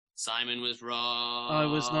Simon was wrong. I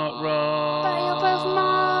was not wrong. But you're both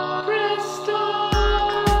wrong. Bristol!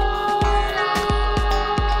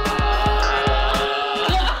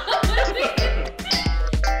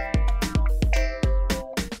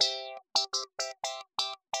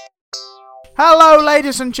 Hello,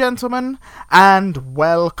 ladies and gentlemen, and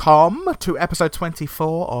welcome to episode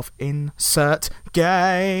 24 of Insert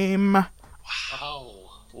Game.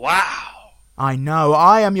 Wow. I know,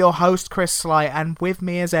 I am your host, Chris Sly, and with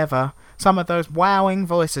me as ever, some of those wowing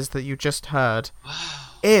voices that you just heard,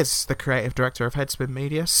 is the creative director of Headspin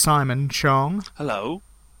Media, Simon Chong. Hello.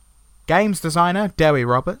 Games designer, Dewi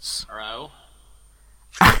Roberts. Hello.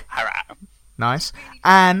 Hello. Nice.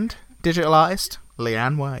 And digital artist,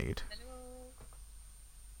 Leanne Wade.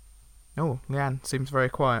 Oh, Leanne seems very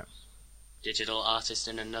quiet. Digital artist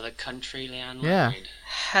in another country, Leanne Yeah. Wade.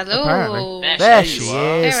 Hello. Apparently. There There she she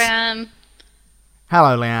is. is. Here I am.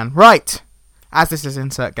 Hello, Leanne. Right. As this is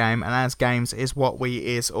Insert Game, and as games is what we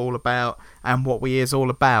is all about, and what we is all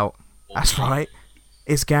about, that's right,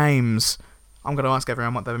 is games. I'm going to ask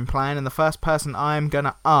everyone what they've been playing, and the first person I'm going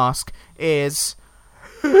to ask is...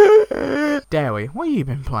 Dewi, what have you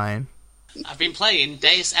been playing? I've been playing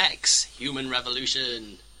Deus Ex: Human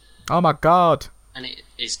Revolution, Oh my god. and it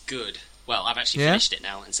is good. Well, I've actually Yeah? finished it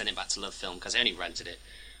now and sent it back to Love Film because I only rented it.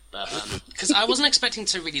 But because I wasn't expecting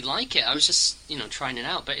to really like it, I was just trying it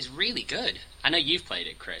out. But it's really good. I know you've played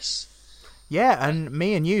it, Chris. Yeah, and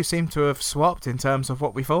me and you seem to have swapped in terms of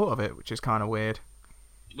what we thought of it, which is kind of weird.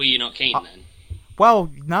 Were you not keen then?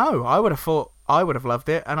 Well, no, I would have thought I would have loved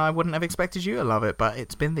it, and I wouldn't have expected you to love it, but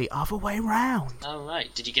it's been the other way round. Oh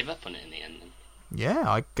right. Did you give up on it in the end then? Yeah,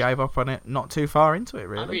 I gave up on it not too far into it, I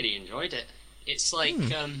really. really enjoyed it. It's like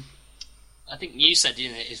I think you said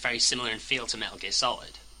it's very similar in feel to Metal Gear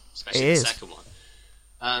Solid, especially It the is. second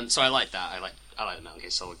one. So I like that. I like the Metal Gear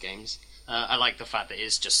Solid games. I like the fact that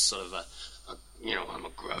it's just sort of I'm a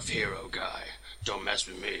gruff hero guy. Don't mess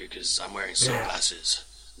with me because I'm wearing sunglasses.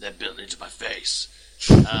 They're built into my face.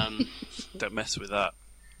 Don't mess with that.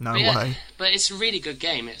 No But yeah, way. but it's a really good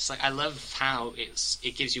game. It's like I love how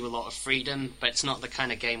it gives you a lot of freedom, but it's not the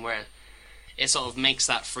kind of game where it sort of makes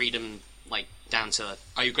that freedom like down to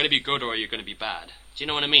are you going to be good or are you going to be bad? Do you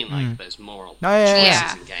know what I mean? Like those moral Oh, yeah, choices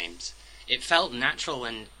yeah. in games. It felt natural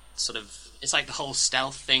and sort of it's like the whole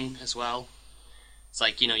stealth thing as well. It's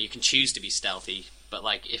like you can choose to be stealthy, but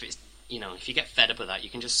like if it's if you get fed up with that, you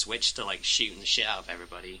can just switch to like shooting the shit out of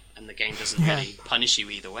everybody, and the game doesn't Yeah. really punish you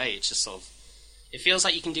either way. It's just sort of it feels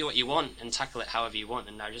like you can do what you want and tackle it however you want,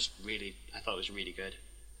 and I thought it was really good.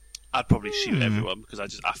 I'd probably shoot everyone because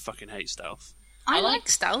I fucking hate stealth. I I like- like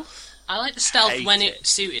stealth. I like the stealth Hate when it. it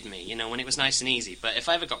suited me, when it was nice and easy. But if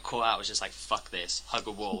I ever got caught out, I was just like, fuck this, hug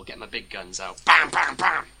a wall, get my big guns out, bam, bam,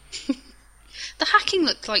 bam. The hacking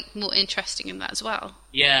looked like more interesting in that as well.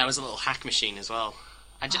 Yeah, I was a little hack machine as well.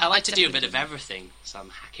 I like to do a bit of definitely- everything. So I'm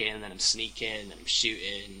hacking, then I'm sneaking, then I'm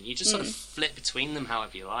shooting. You just sort of flip between them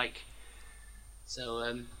however you like. So,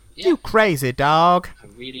 yeah, You crazy dog. I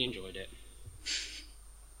really enjoyed it.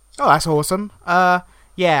 Oh, that's awesome.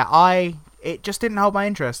 It just didn't hold my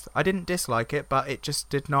interest. I didn't dislike it, but it just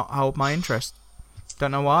did not hold my interest.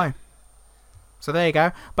 Don't know why. So there you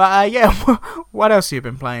go. But yeah, what else have you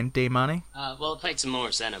been playing, D-Money? Well, I played some more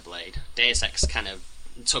of Xenoblade. Deus Ex kind of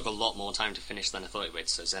took a lot more time to finish than I thought it would,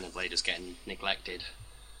 so Xenoblade is getting neglected.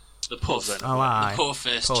 The poor, Xenoblade. Oh, aye. the poor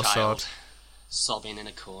first Poor child, sod. sobbing in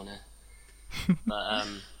a corner. But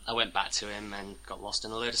I went back to him and got lost in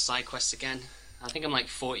a load of side quests again. I think I'm like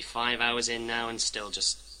 45 hours in now and still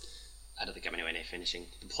just... I don't think I'm anywhere near finishing.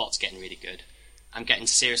 The plot's getting really good. I'm getting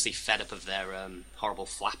seriously fed up of their horrible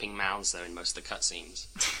flapping mouths, though, in most of the cutscenes.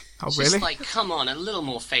 Oh, It's really? just like, come on, a little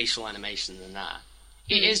more facial animation than that.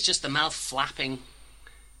 It is just the mouth flapping.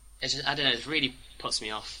 It's just, I don't know, it really puts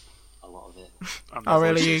me off a lot of it. Oh,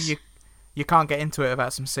 really? You can't get into it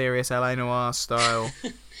without some serious LA Noire style.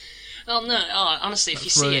 Oh, no, honestly, if you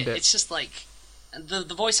That's see it, ruined it. it's just like... The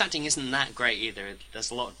voice acting isn't that great either.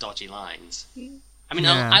 There's a lot of dodgy lines. I mean,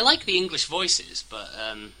 Yeah. I like the English voices, but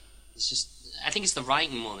it's just... I think it's the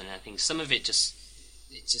writing more than anything. Some of it just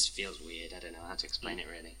feels weird. I don't know how to explain it,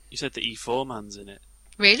 really. You said the E4 man's in it.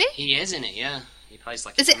 Really? He is in it, yeah. He plays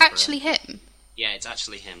like... Is a it emperor. actually him? Yeah, it's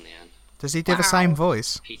actually him, Leanne. Does he do the Wow. same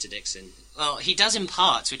voice? Peter Dixon. Well, he does in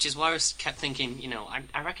parts, which is why I kept thinking,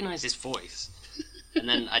 I recognise his voice. And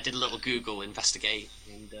then I did a little Google investigate,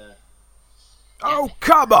 and... Oh,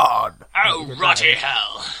 come on! Oh, rotty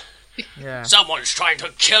hell! Yeah. Someone's trying to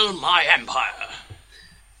kill my empire!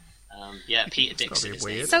 Yeah, Peter gotta Dixon be is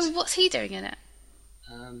weird. So what's he doing in it?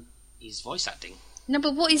 He's voice acting. No,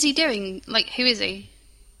 but what is he doing? Like, who is he?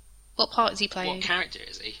 What part is he playing? What character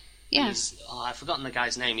is he? Yeah. I've forgotten the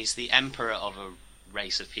guy's name. He's the emperor of a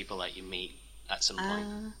race of people that you meet at some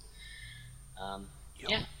point.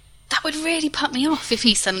 Yeah. That would really put me off if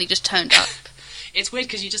he suddenly just turned up. It's weird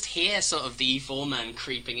because you just hear sort of the E4 man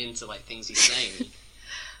creeping into like things he's saying.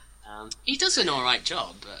 He does an alright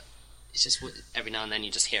job, but it's just every now and then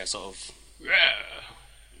you just hear a sort of...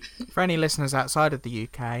 For any listeners outside of the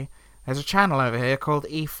UK, there's a channel over here called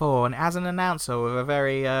E4, and it has an announcer with a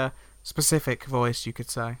very specific voice, you could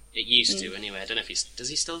say. It used to, anyway. I don't know if does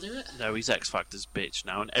he still do it? No, he's X Factor's bitch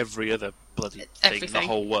now, and every other bloody thing in the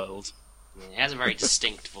whole world. Yeah, he has a very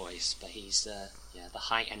distinct voice, but he's the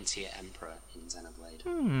high-end tier emperor in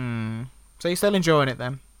Xenoblade. So you're still enjoying it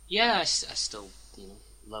then? Yeah, I still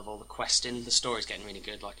love all the questing. The story's getting really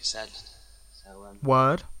good, like I said. So,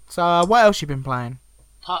 Word. So what else you been playing?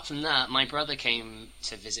 apart from that, my brother came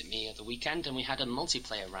to visit me at the weekend, and we had a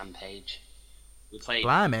multiplayer rampage. We played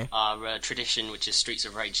our tradition, which is Streets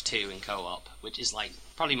of Rage 2 in co-op, which is like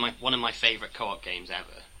probably one of my favourite co-op games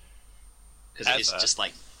ever. Because it's just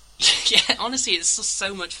like, yeah, honestly, it's just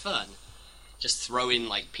so much fun. Just throwing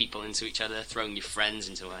like people into each other, throwing your friends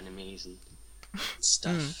into enemies and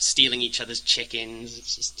stuff, stealing each other's chickens.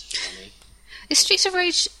 It's just funny. Is Streets of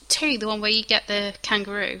Rage 2 the one where you get the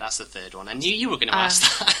kangaroo? That's the third one. I knew you were going to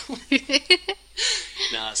ask that.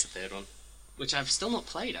 No, that's the third one, which I've still not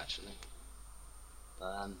played actually.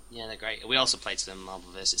 But yeah, they're great. We also played some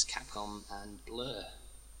Marvel vs. Capcom and Blur.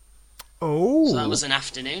 Oh, So that was an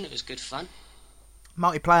afternoon. It was good fun.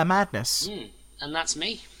 Multiplayer madness. And that's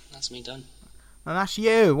me. That's me done. And that's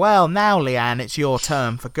you. Well, now, Leanne, it's your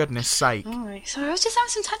turn, for goodness sake. Alright, sorry, I was just having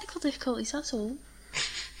some technical difficulties, that's all.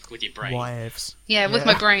 With your brain. Whatevs. Yeah, with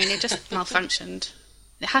my brain, it just malfunctioned.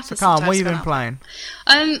 It happens So, Calm, sometimes. what have you been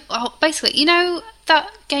playing? Well, basically, you know that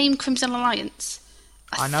game Crimson Alliance?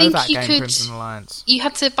 I know think that you game, could, Crimson Alliance. You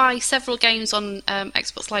had to buy several games on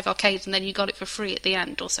Xbox Live Arcade, and then you got it for free at the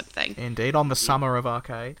end or something. Indeed, on the Summer of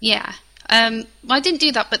Arcade. Yeah. Well, I didn't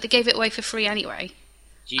do that, but they gave it away for free anyway.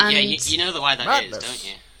 You know why that is, don't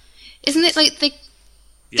you? Isn't it like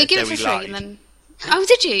they give it for free and then... Oh,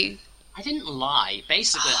 did you? I didn't lie.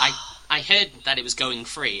 Basically, I heard that it was going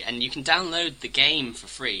free, and you can download the game for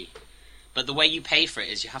free, but the way you pay for it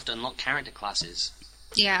is you have to unlock character classes.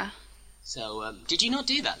 Yeah. So, did you not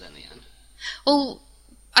do that then, Leanne? Well,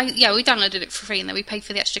 we downloaded it for free, and then we paid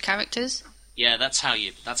for the extra characters. Yeah, that's how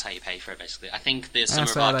you pay for it, basically. I think the Summer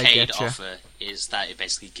That's of how they Arcade get you. offer is that it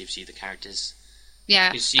basically gives you the characters.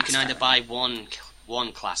 Yeah. Because you can that's either fair. buy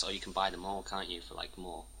one class, or you can buy them all, can't you, for like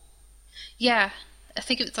more? Yeah. I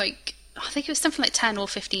think it was something like £10 or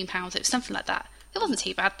 £15. It was something like that. It wasn't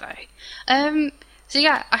too bad though. So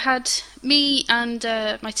yeah, I had me and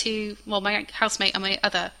my housemate and my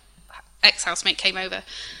other ex-housemate came over,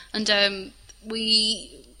 and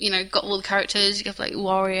we, got all the characters. You got like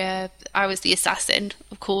warrior. I was the assassin,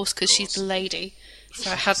 of course, because she's the lady,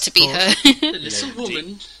 so I had to be her. The little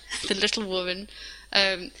woman. The little woman.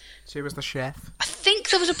 She was the chef. I think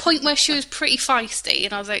there was a point where she was pretty feisty,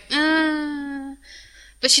 and I was like,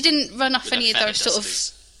 but she didn't run off With any her of those feather sort of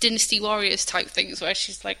dusters. Dynasty Warriors type things where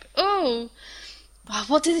she's like, oh,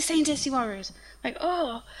 what do they say in Dynasty Warriors? Like,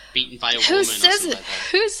 oh, Beaten by a woman who or says something it? like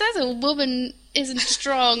that. Who says a woman isn't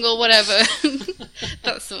strong or whatever?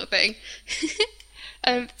 That sort of thing.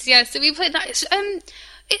 So we played that.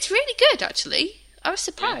 It's really good, actually. I was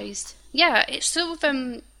surprised. Yeah, it's sort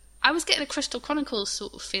of I was getting a Crystal Chronicles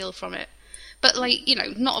sort of feel from it, but like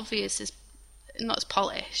not obvious as not as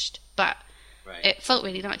polished, but Right. it felt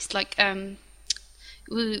really nice. Like you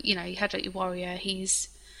had like your warrior. He's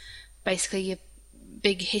basically your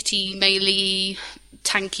big hitty melee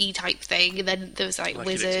tanky type thing, and then there was like Like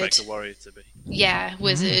wizard. you'd expect a warrior to be. Yeah,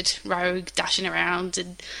 wizard, rogue, dashing around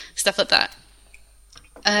and stuff like that.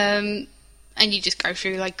 And you just go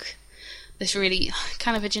through like this really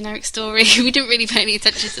kind of a generic story. We didn't really pay any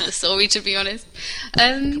attention to the story, to be honest.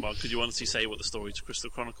 Come on, could you honestly say what the story to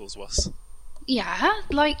Crystal Chronicles was? Yeah,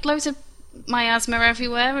 like loads of miasma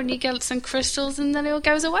everywhere, and you get some crystals, and then it all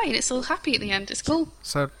goes away, and it's all happy at the end. It's cool.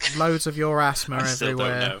 So, loads of your asthma I still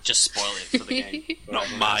everywhere. don't know. Just spoil it for the game. Not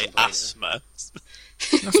my asthma.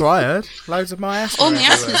 That's what I heard. Loads of my asthma All my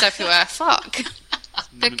everywhere. asthma's everywhere. Fuck.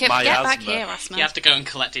 Get My back asthma. here, asthma. You have to go and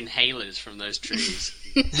collect inhalers from those trees.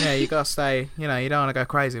 Yeah, you gotta stay. You don't want to go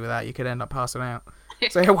crazy with that. You could end up passing out.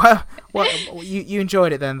 So, well, you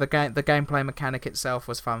enjoyed it then? The gameplay mechanic itself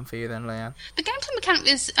was fun for you then, Leanne? The gameplay mechanic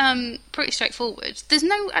is pretty straightforward. There's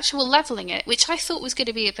no actual levelling it, which I thought was going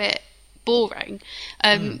to be a bit boring.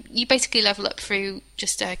 You basically level up through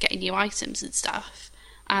just getting new items and stuff,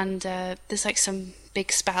 and there's like some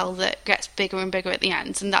big spell that gets bigger and bigger at the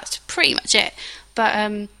end, and that's pretty much it. But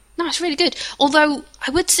no, No, it's really good. Although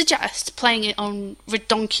I would suggest playing it on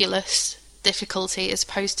redonkulous difficulty as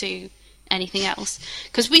opposed to anything else.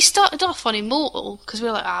 Because we started off on Immortal because we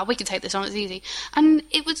were like, we can take this on, it's easy. And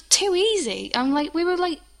it was too easy.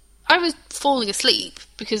 I was falling asleep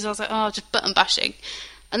because I was like, just button bashing.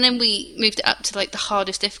 And then we moved it up to like the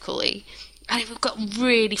hardest difficulty. And it got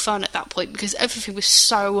really fun at that point because everything was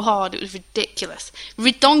so hard. It was ridiculous.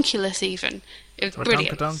 Redonkulous even. It was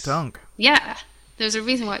brilliant. Redonk. Yeah. There was a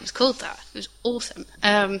reason why it was called that. It was awesome.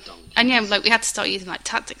 And yeah, like we had to start using like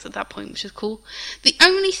tactics at that point, which was cool. The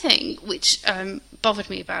only thing which bothered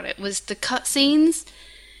me about it was the cutscenes,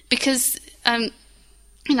 because I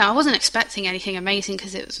wasn't expecting anything amazing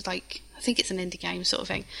because it was like, I think it's an indie game sort of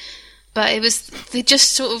thing, but they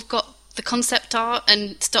just sort of got the concept art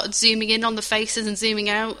and started zooming in on the faces and zooming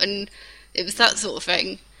out, and it was that sort of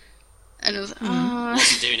thing. And I was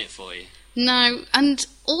Wasn't doing it for you. No, and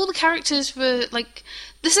all the characters were like,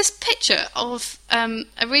 there's this picture of a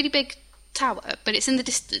really big tower, but it's in the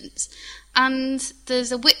distance, and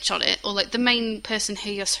there's a witch on it, or like the main person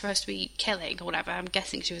who you're supposed to be killing or whatever. I'm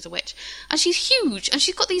guessing she was a witch, and she's huge, and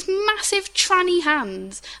she's got these massive tranny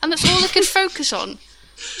hands, and that's all I could focus on.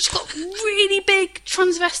 She's got really big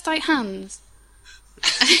transvestite hands.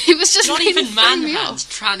 It was just not really even man throwing me hands,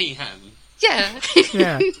 off. tranny hands. Yeah.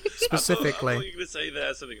 Yeah, I specifically. thought you were going to say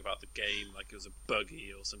there something about the game, like it was a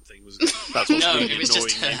buggy or something. That's what's No, really it was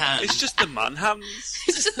just annoying her me. hand. It's just the man hands.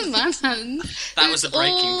 It's just the man hands. That was the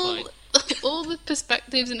breaking point. All the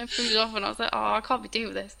perspectives and everything was off, and I was like, I can't be doing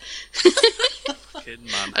with this. Fucking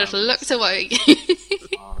man I just hands. looked away.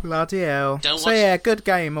 Bloody hell. Don't So watch- yeah, good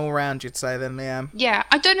game all round, you'd say then, Liam. Yeah,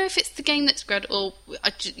 I don't know if it's the game that's good, or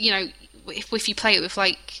if you play it with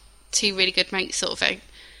like two really good mates, sort of thing,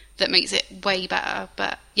 that makes it way better.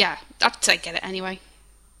 But yeah, I'd say get it anyway.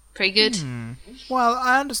 Pretty good. Well,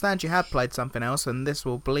 I understand you have played something else, and this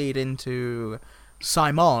will bleed into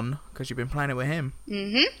Simon, because you've been playing it with him.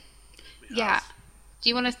 Yeah. Do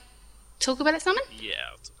you want to talk about it, Simon? Yeah,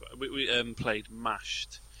 I'll talk about it. We played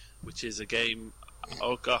Mashed, which is a game.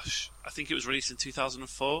 Oh gosh, I think it was released in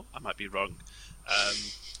 2004. I might be wrong,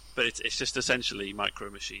 but it's just essentially Micro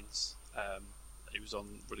Machines. It was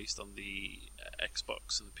released on the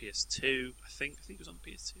Xbox and the PS2. I think it was on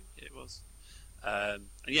the PS2. Yeah, it was. And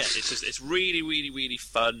yeah, it's really, really, really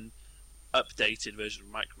fun, updated version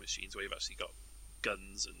of Micro Machines where you've actually got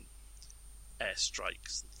guns and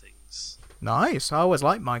airstrikes and things. Nice. I always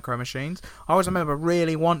liked Micro Machines. I always remember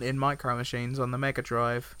really wanting Micro Machines on the Mega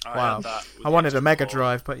Drive. Had that with I wanted the a Mega Xbox.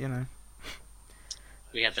 Drive, but you know,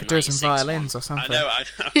 We had the do some 96 violins one. or something. I know.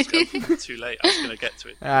 I was going too late. I was going to get to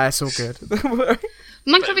it. It's all good. Don't worry.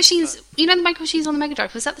 Micro Machines, you know the Micro Machines on the Mega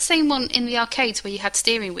Drive, was that the same one in the arcades where you had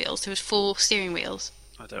steering wheels? There was 4 steering wheels.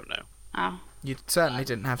 I don't know. Oh, You certainly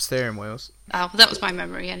didn't have steering wheels. that was my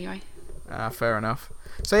memory anyway. Fair enough.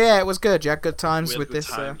 So yeah, it was good. You had good times We had with a good this.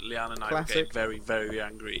 time. Leanne and I were classic. getting very, very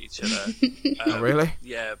angry at each other. Oh, really?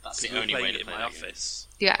 Yeah, That's the we were only playing way it to in play my that game. office,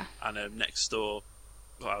 Yeah. and next door,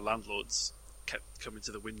 our landlords kept coming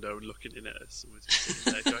to the window and looking in at us, and we're just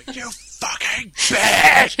sitting there going, "You fucking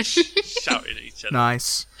bitch!" shouting at each other.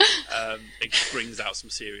 Nice. It brings out some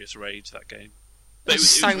serious rage, that game. It was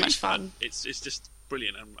so really much fun. It's just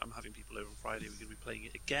brilliant. I'm having people over on Friday. We're going to be playing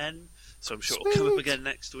it again, so I'm sure it'll come up Sweet. again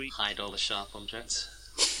next week. Hide all the sharp objects.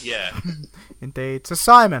 Yeah. Indeed. So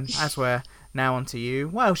Simon, as we're now on to you,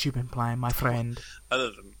 what else you been playing, my friend?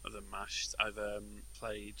 Other than Mashed, I've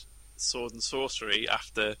played Sword and Sorcery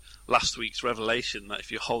after last week's revelation that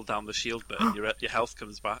if you hold down the shield button, your health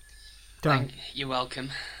comes back. Don't You're welcome.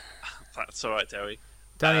 That's all right, Terry.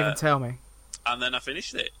 even tell me. And then I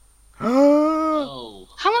finished it. Oh.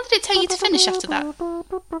 How long did it take you to finish after that?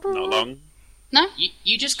 Not long. No?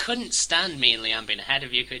 You just couldn't stand me and Liam being ahead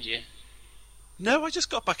of you, could you? No, I just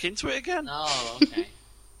got back into it again. Oh, okay.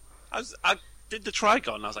 I did the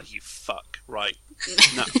Trigon, and I was like, "You fuck, right?"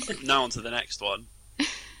 now on to the next one.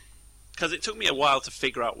 Because it took me a while to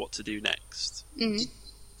figure out what to do next.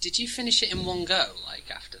 Did you finish it in one go, like,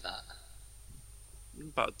 after that?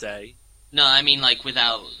 About a day. No, I mean, like,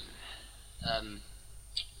 without,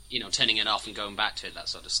 turning it off and going back to it, that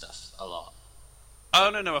sort of stuff, a lot. Oh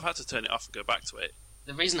no, I've had to turn it off and go back to it.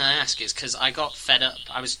 The reason I ask is because I got fed up.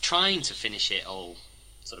 I was trying to finish it all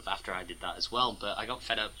sort of after I did that as well, but I got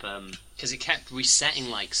fed up because it kept resetting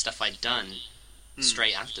like stuff I'd done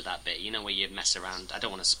straight after that bit. You know, where you mess around. I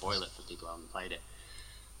don't want to spoil it for people who haven't played it,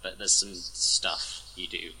 but there's some stuff you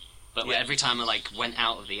do. But Yeah. every time I went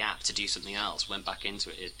out of the app to do something else, went back into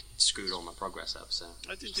it, it screwed all my progress up. So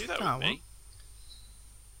I didn't do that Oh, with me.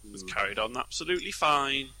 It was carried on absolutely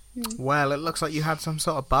fine. Well, it looks like you had some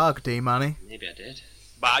sort of bug, D-Money. maybe I did.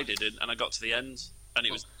 But I didn't, and I got to the end, and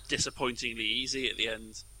it was disappointingly easy at the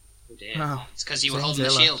end. Oh dear. Oh, It's because you were holding the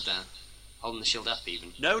Zilla. shield down. Holding the shield up,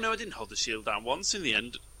 even. No, I didn't hold the shield down once in the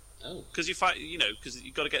end. Oh. Because you fight, because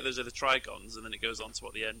you've got to get those other Trigons, and then it goes on to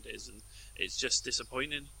what the end is, and it's just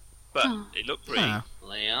disappointing. But it looked pretty. Oh.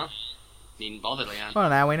 Well, there you are. Needn't bother, Leanne. Well,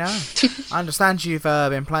 now we know. I understand you've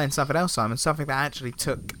been playing something else, Simon. Something that actually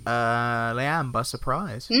took Leanne by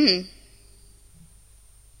surprise.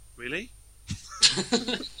 Really?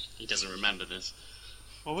 He doesn't remember this.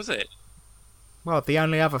 What was it? Well, the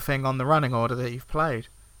only other thing on the running order that you've played.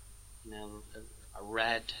 No, a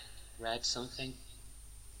red something?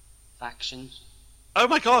 Faction? Oh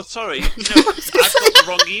my god, sorry. I've got the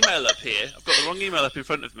wrong email up here. I've got the wrong email up in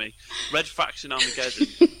front of me. Red Faction Armageddon.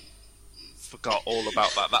 Forgot all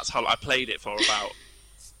about that. That's how I played it for I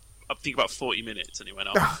think about 40 minutes, and it went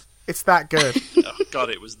off. It's that good. Oh god,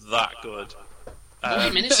 it was that good. 40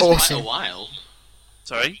 minutes is awesome. quite a while.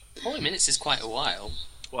 Sorry? 40 minutes is quite a while.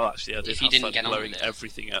 Well, actually, I did If you have didn't fun get on blowing with it.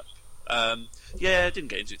 everything up. Yeah, I didn't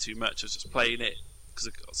get into it too much. I was just playing it because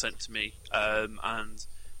it got sent to me, and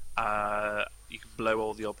you can blow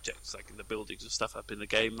all the objects, like in the buildings and stuff, up in the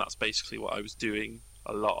game. That's basically what I was doing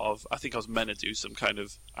a lot of. I think I was meant to do some kind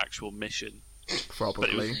of actual mission, but it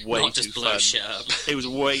Probably. was way Not too just blow fun. shit up. It was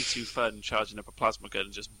way too fun charging up a plasma gun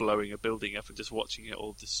and just blowing a building up and just watching it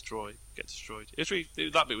all get destroyed.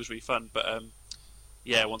 That bit was really fun, but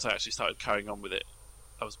yeah, once I actually started carrying on with it,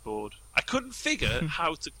 I was bored. I couldn't figure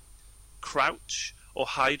how to crouch or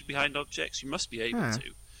hide behind objects. You must be able Huh.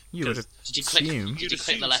 to. You would Did you click? assume. Did you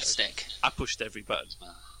click the left stick? I pushed every button.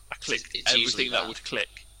 Well, I clicked it's usually everything that that. would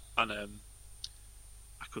click, and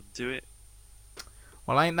I couldn't do it.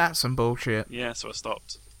 Well, ain't that some bullshit? Yeah, so I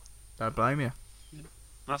stopped. Don't blame you.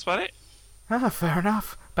 That's about it. Ah, fair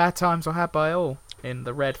enough. Bad times were had by all in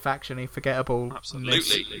the red faction-y forgettable.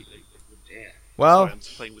 Absolutely. Yeah. Well, Sorry, I'm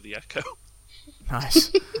just playing with the echo.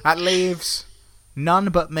 nice. That leaves None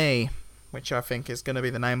But Me, which I think is going to be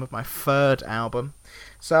the name of my third album.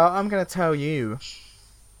 So I'm going to tell you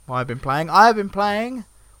what I've been playing. I've been playing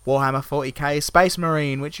Warhammer 40k Space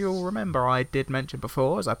Marine, which you'll remember I did mention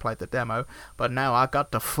before as I played the demo, but now I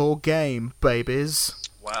got the full game, babies.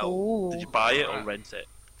 Wow. Ooh. Did you buy it or rent it?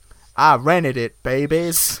 I rented it,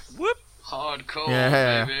 babies. Whoop. Hardcore,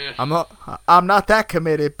 Yeah, baby. I'm not that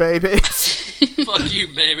committed, babies. Fuck you,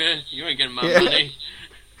 baby. You ain't getting my Yeah. money.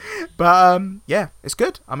 But yeah, it's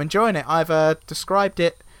good. I'm enjoying it. I've described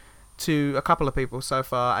it to a couple of people so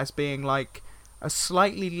far as being like a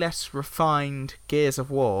slightly less refined Gears of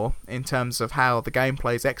War in terms of how the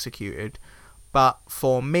gameplay's executed. But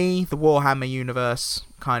for me, the Warhammer universe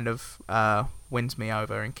kind of wins me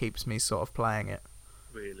over and keeps me sort of playing it.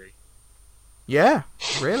 Really? Yeah,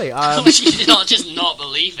 really. I wish you did not just not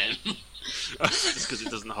believe him. Just because it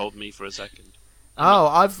doesn't hold me for a second. Oh,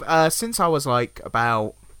 I've since I was like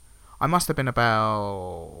I must have been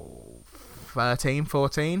about 13,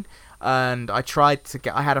 14, and I tried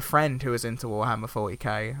to I had a friend who was into Warhammer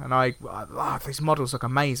 40k, and these models look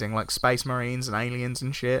amazing, like Space Marines and aliens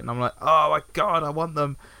and shit, and I'm like, oh my god, I want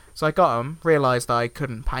them. So I got them, realised I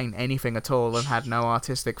couldn't paint anything at all and had no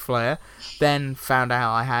artistic flair, then found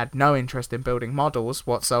out I had no interest in building models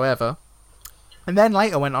whatsoever, and then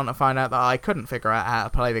later went on to find out that I couldn't figure out how to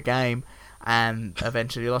play the game, and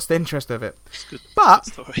eventually lost interest of it. It's good. But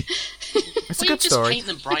Story. it's a Well, you good just story. paint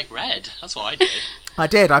them bright red. That's what I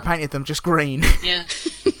did. I painted them just green. Yeah.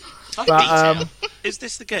 Like But, detail. Is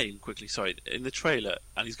this the game, quickly, sorry, in the trailer,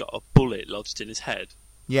 and he's got a bullet lodged in his head?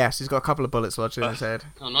 Yes, he's got a couple of bullets lodged in his head.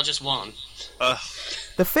 Oh, not just one. Ugh.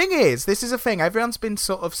 The thing is, this is a thing, everyone's been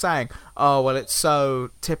sort of saying, oh, well, it's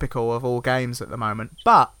so typical of all games at the moment,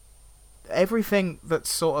 but everything that's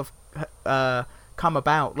sort of come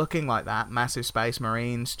about looking like that, massive Space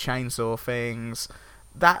Marines, chainsaw things,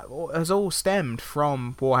 that has all stemmed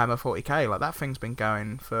from Warhammer 40k. Like, that thing's been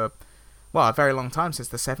going for, well, a very long time, since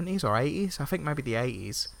the 70s or 80s. I think maybe the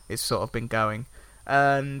 80s it's sort of been going.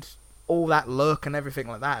 And all that look and everything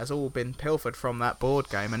like that has all been pilfered from that board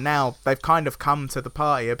game. And now they've kind of come to the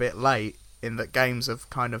party a bit late, in that games have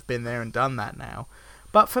kind of been there and done that now.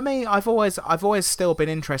 But for me, I've always still been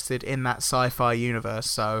interested in that sci-fi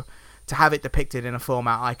universe, so to have it depicted in a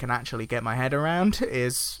format I can actually get my head around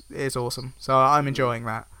is awesome. So I'm enjoying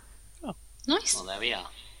that. Nice. Well, there we are.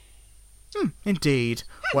 Indeed.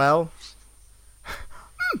 Well,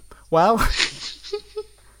 well, Is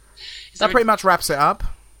that there pretty much wraps it up.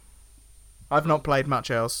 I've not played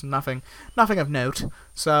much else. Nothing of note.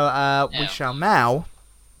 So we Yeah. shall now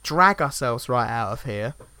drag ourselves right out of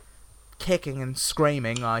here, kicking and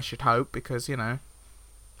screaming, I should hope, because, you know,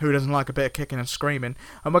 who doesn't like a bit of kicking and screaming?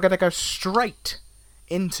 And we're going to go straight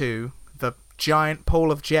into the giant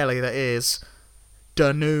pool of jelly that is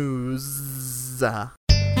the news.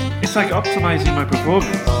 It's like optimizing my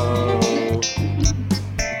performance.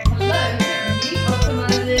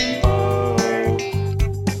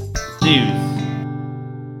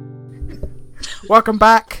 News. Welcome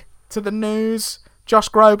back to the news. Josh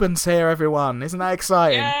Groban's here, everyone. Isn't that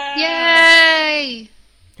exciting? Yay!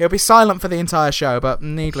 He'll be silent for the entire show, but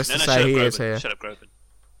needless to shut say, up, he Groban. is here. Shut up, Groban.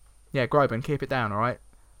 Yeah, Groban, keep it down, alright?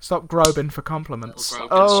 Stop Groban for compliments. Little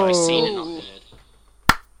Groban, so I've seen it, not Oh,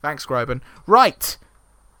 heard. thanks, Groban. Right,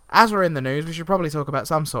 as we're in the news, we should probably talk about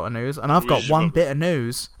some sort of news, and I've got one bit of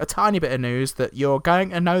news, a tiny bit of news that you're going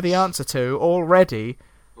to know the answer to already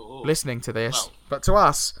Ooh. listening to this. Well. But to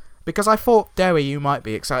us, because I thought, Dewey, you might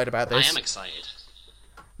be excited about I this. am excited.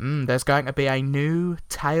 There's going to be a new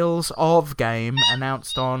Tales of game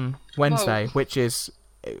announced on Wednesday, which is,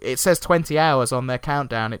 it says 20 hours on their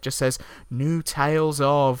countdown. It just says new Tales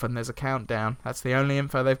of, and there's a countdown. That's the only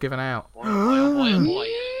info they've given out. Boy, oh boy, oh boy.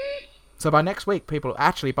 So by next week, people,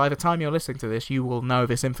 actually, by the time you're listening to this, you will know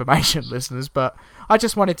this information, listeners. But I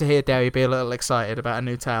just wanted to hear Derry be a little excited about a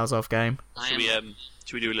new Tales of game.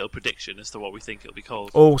 Should we do a little prediction as to what we think it'll be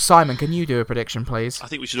called? Oh, Simon, can you do a prediction, please? I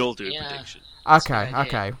think we should all do a Yeah. prediction. Okay, Good idea.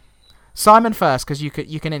 okay. Simon first, because you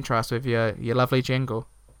can intro us with your lovely jingle.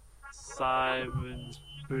 Simon's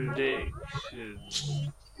prediction.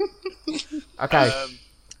 Okay.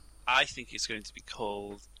 I think it's going to be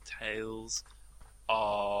called Tales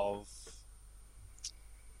of.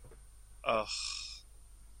 Ugh.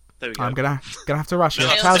 There we go. I'm gonna have to rush you.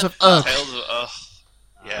 No, Tales of Ugh. Tales of Ugh.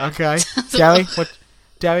 Yeah. Okay.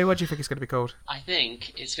 Derry, what do you think it's going to be called? I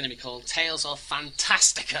think it's going to be called Tales of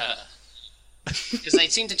Fantastica. Because they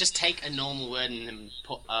seem to just take a normal word and then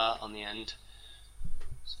put on the end.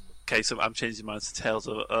 Okay, so I'm changing mine to Tales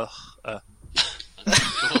of Ugh.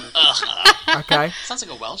 Okay. Sounds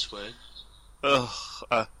like a Welsh word.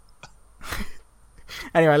 Ugh.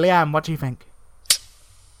 Anyway, Leanne, what do you think?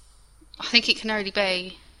 I think it can only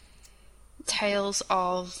be Tales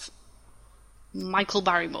of Michael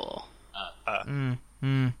Barrymore.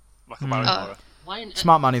 Michael Barrymore. Why on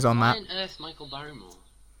Smart money's on why that. on earth Michael Barrymore?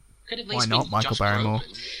 Could at Why least not be Michael Josh Barrymore?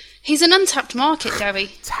 Groban. He's an untapped market, Joey.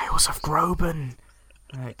 Tales of Groban.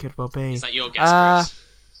 It could well be. Is that your guess, Chris?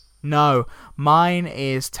 No, mine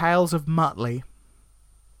is Tales of Muttley.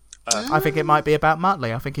 I think it might be about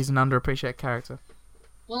Muttley. I think he's an underappreciated character.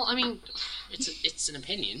 Well, I mean, it's an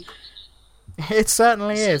opinion. It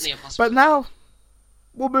certainly is. Certainly a possibility. But now,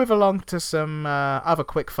 we'll move along to some other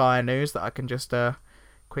quick-fire news that I can just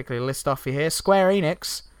quickly list off for here. Square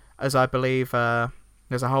Enix, as I believe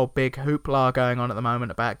there's a whole big hoopla going on at the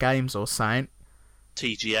moment about games or something.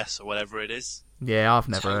 TGS or whatever it is. Yeah, I've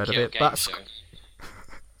never heard of Tokyo it. Game But Show.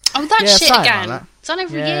 Oh, that Yeah, shit something again. like that. It's on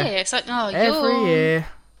every Yeah. year. It's like, oh, every you're... year...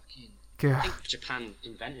 I God. think Japan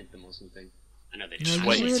invented them or something. I know they No, just you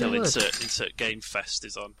Wait really until would. insert Game Fest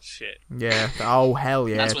is on. Shit. Yeah. Oh, hell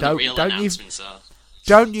yeah. That's when the real announcements are.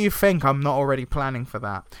 Don't you think I'm not already planning for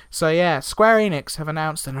that? So yeah, Square Enix have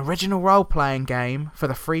announced an original role-playing game for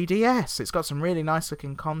the 3DS. It's got some really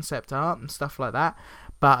nice-looking concept art and stuff like that.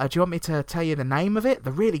 But do you want me to tell you the name of it?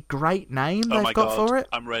 The really great name Oh they've my got god. for it?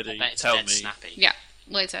 I'm I ready. bet it's Tell a bit me. snappy. Yeah,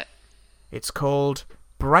 what is it? It's called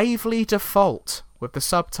Bravely Default, with the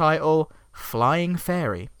subtitle Flying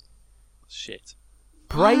Fairy. Shit.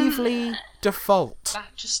 Bravely Default.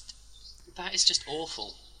 That is just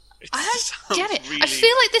awful. I don't get it. Really... I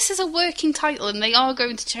feel like this is a working title and they are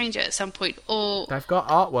going to change it at some point. Or They've got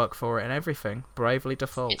artwork for it and everything. Bravely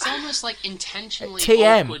Default. It's almost like intentionally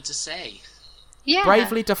TM. awkward to say. yeah,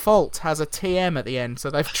 Bravely Default has a TM at the end,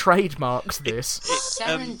 so they've trademarked this.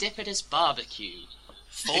 Serendipitous barbecue. It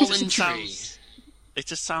Fallen just tree. sounds. It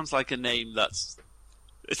just sounds like a name that's.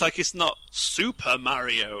 It's like it's not Super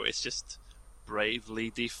Mario. It's just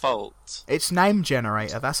Bravely Default. It's name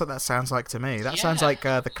generator. That's what that sounds like to me. That sounds Yeah. like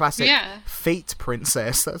the classic Yeah. Feet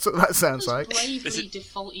Princess. That's what that sounds What like. does bravely Is it-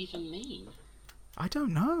 default even mean? I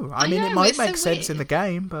don't know. I I mean, it know, might it's make so sense weird. in the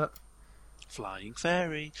game, but Flying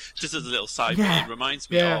Fairy. Just as a little side Yeah. note, it reminds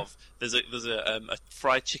me Yeah. of there's a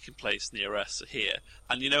fried chicken place near us here,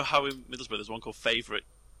 and you know how in Middlesbrough there's one called Favourite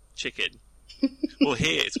Chicken. Well,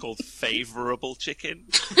 here it's called Favourable Chicken,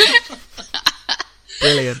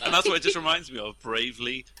 brilliant. and that's what it just reminds me of.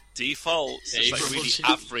 Bravely Default. It's like a Favourable really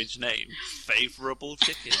Chicken. average name. Favourable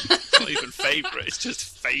Chicken. It's not even favourite. It's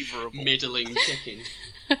just favourable. Middling chicken.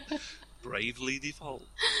 Bravely Default.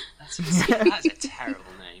 That's a terrible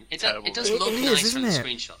name. Terrible It does name. look It is, nice from the isn't it?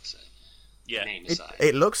 screenshots. So Yeah. name It, aside.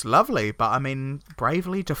 it looks lovely, but I mean,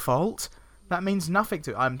 Bravely Default? That means nothing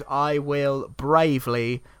to... I will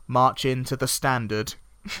bravely march into the standard.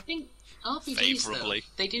 I think RPGs, though, Favourably.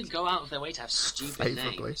 they do go out of their way to have stupid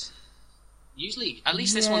Favourably. names. Usually, at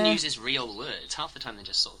least this one uses real words. Half the time they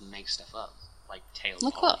just sort of make stuff up, like Tales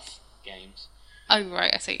Like of what? games. Oh,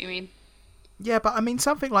 right, I see what you mean. Yeah, but I mean,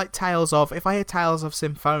 something like Tales of... If I hear Tales of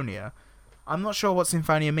Symphonia, I'm not sure what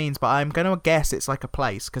Symphonia means, but I'm going to guess it's like a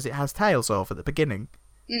place, because it has Tales of at the beginning.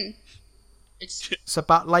 It's So,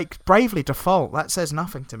 but, like, Bravely Default, that says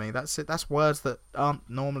nothing to me. That's it. That's words that aren't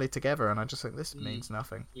normally together, and I just think this means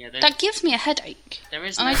nothing. yeah. That gives me a headache. There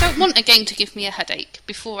is And no- I don't want a game to give me a headache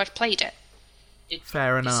before I've played it.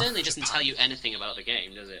 Fair It enough. certainly doesn't tell you anything about the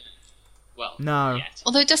game, does it? Well, No. Yet.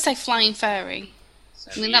 Although it does say Flying Fairy.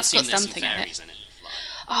 So I mean, you that's got assume there's some something in it. fairies in it.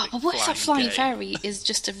 Oh, but what if that flying Flying game. Fairy is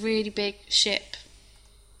just a really big ship?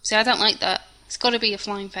 See, I don't like that. It's got to be a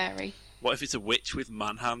Flying Fairy. What if it's a witch with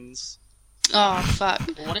man hands? Oh, fuck.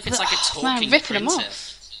 Well, what if it's like a Oh, talking man, ripping them printer?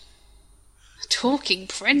 off. A talking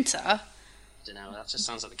printer? I don't know. That just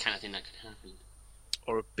sounds like the kind of thing that could happen.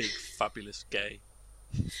 Or a big, fabulous gay?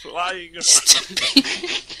 Flying around.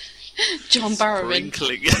 John Barrowman.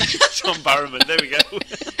 Wrinkling. John Barrowman, there we go.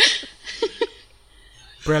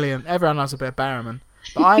 Brilliant. Everyone loves a bit of Barrowman.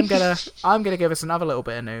 But I'm gonna give us another little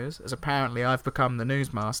bit of news, as apparently I've become the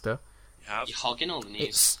news master. Yeah, You're hogging all the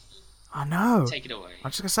news. I know. Take it away.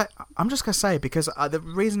 I'm just gonna say because the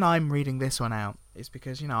reason I'm reading this one out is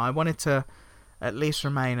because I wanted to at least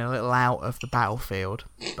remain a little out of the battlefield,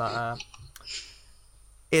 but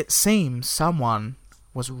it seems someone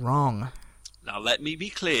was wrong. Now let me be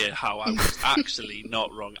clear how I was actually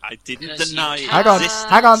not wrong. I didn't 'Cause deny you it Hang on, existed.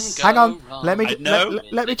 hang on, Go hang on. wrong. Let me I know.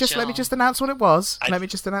 let me just announce what it was. I- Let me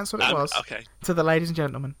just announce what it was Okay. to the ladies and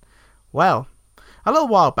gentlemen. Well, a little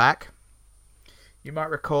while back, you might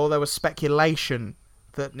recall there was speculation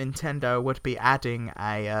that Nintendo would be adding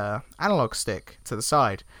a analog stick to the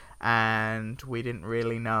side, and we didn't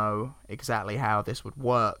really know exactly how this would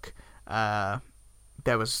work.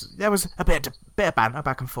 There was a bit of banter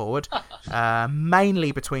back and forward,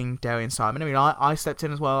 mainly between Derry and Simon. I mean, I stepped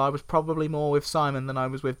in as well. I was probably more with Simon than I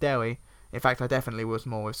was with Derry. In fact, I definitely was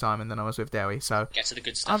more with Simon than I was with Derry. So, Get to the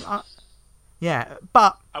good stuff. yeah.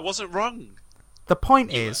 But I wasn't wrong. the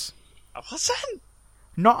point is, I wasn't.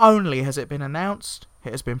 not only has it been announced,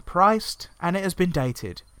 it has been priced, and it has been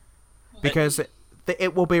dated. Because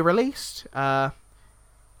it will be released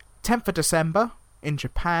 10th of December in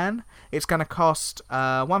Japan. It's going to cost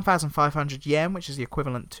 1,500 yen, which is the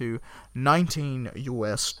equivalent to $19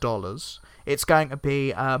 US. It's going to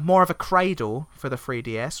be more of a cradle for the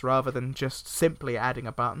 3DS rather than just simply adding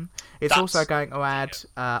a button. It's also going to add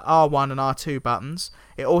R1 and R2 buttons.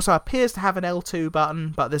 It also appears to have an L2 button,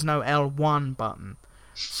 but there's no L1 button.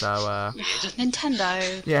 So,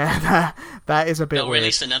 Nintendo. yeah, that is a bit They'll weird.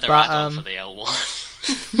 release another But, add-on for the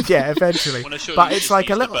L1. yeah, eventually. When I showed But you it's just like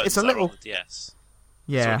a use the little. buttons It's a that are little. on the DS. So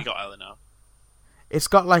Yeah, you got Ellen now. it's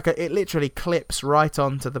got like it literally clips right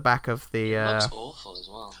onto the back of the. It looks awful as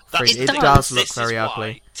well. It does. does look This very is why,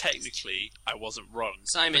 ugly. technically, I wasn't wrong.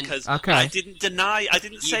 Simon. Because Okay. I didn't deny. I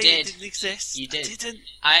didn't You say did. it didn't exist. You did. I didn't.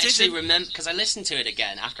 I actually didn't. remember because I listened to it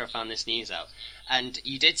again after I found this news out, and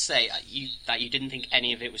you did say that you didn't think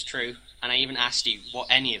any of it was true, and I even asked you what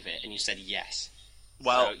any of it, and you said yes.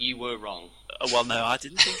 Well, So you were wrong. well, no, I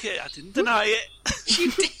didn't think it. I didn't deny it.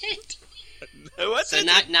 You did. No, I So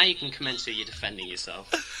didn't. now you can commence who you're defending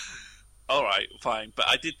yourself. All right, fine. But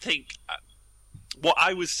I did think what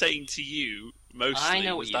I was saying to you mostly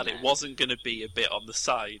know what was you that meant. it wasn't going to be a bit on the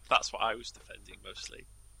side. That's what I was defending mostly.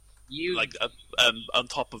 You Like on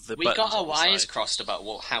top of the. we buttons got our on the wires side. crossed about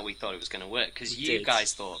how we thought it was going to work because We you did.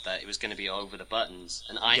 guys thought that it was going to be over the buttons,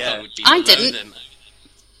 and I Yeah. thought it would be I below didn't. them.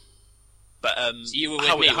 But you were with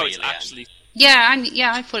how, me, how were it's you, Leanne? actually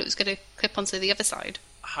Yeah, I thought it was going to clip onto the other side.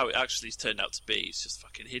 how it actually turned out to be is just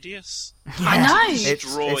fucking hideous. I know.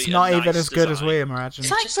 Destroy It's a not even nice as good as design. we imagined.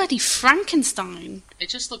 It's like bloody Frankenstein. It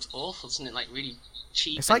just looks awful, doesn't it? Like really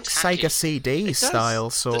cheap. It's and like tacky. Sega CD does. style,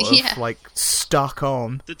 sort of Yeah. like stuck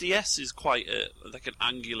on. The DS is quite like an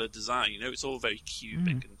angular design. You know, it's all very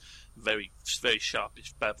cubic and very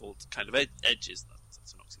sharpish beveled kind of edges.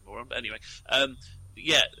 That's an oxymoron, but anyway.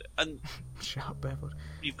 Yeah, and Sharp beveled.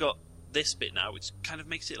 you've got this bit now, which kind of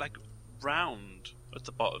makes it like round at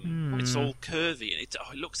the bottom. It's all curvy, and it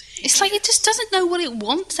looks hideous. It's like it just doesn't know what it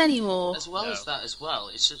wants anymore. As well No. as that, as well,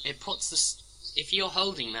 it puts the. If you're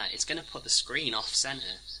holding that, it's going to put the screen off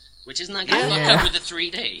center, which isn't that going to Yeah. fuck up with the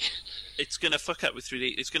 3D. It's going to fuck up with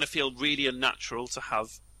 3D. It's going to feel really unnatural to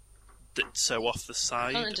have it so off the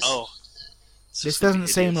side. can't understand- Oh, it's This just gonna be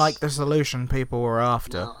doesn't seem hideous. like the solution people were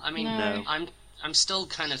after. Well, I mean, No. I'm still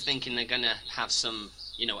kind of thinking they're going to have some,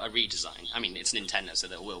 a redesign. I mean, it's Nintendo, so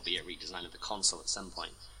there will be a redesign of the console at some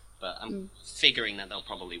point. But I'm figuring that they'll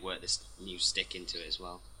probably work this new stick into it as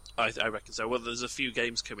well. I reckon so. Well, there's a few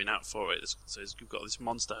games coming out for it. So you've got this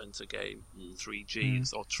Monster Hunter game,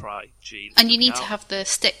 3G, or Tri-G. And you need to have the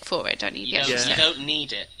stick for it, don't you? You don't, Yeah. you don't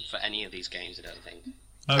need it for any of these games, I don't think.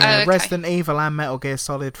 Okay. Resident Evil and Metal Gear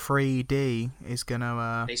Solid 3D is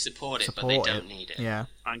gonna They support it, but support they don't need it. Yeah.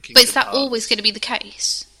 And But is Kingdom that Hearts. always going to be the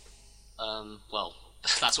case? Well,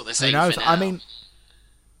 that's what they're Who saying knows? for now. I mean,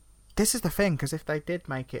 this is the thing, because if they did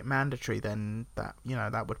make it mandatory, then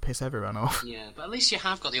that would piss everyone off. Yeah, but at least you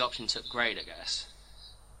have got the option to upgrade, I guess.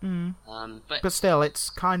 But But still, it's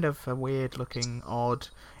kind of a weird looking, odd.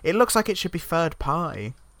 It looks like it should be third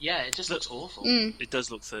party. yeah, it just looks awful. It does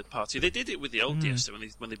look third party. They did it with the old DS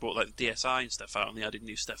when they brought like the DSi and stuff out, and they added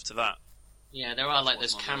new stuff to that. Yeah, there are like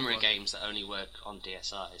those camera games that only work on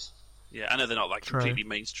DSIs. Yeah, I know they're not like True. completely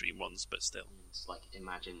mainstream ones, but still. It's like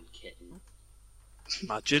Imagine Kitten.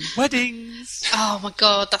 Imagine weddings. Oh my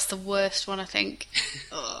god, that's the worst one, I think.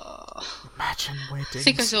 Imagine I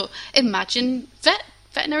think I weddings. saw Imagine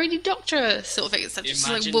veterinary doctor sort of thing. It's just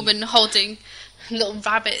like a Imagine- woman holding little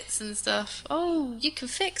rabbits and stuff. Oh, you can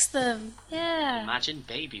fix them. Yeah. Imagine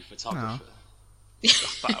Baby Photographer.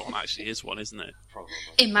 That one actually is one, isn't it? Probably.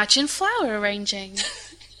 Imagine flower arranging.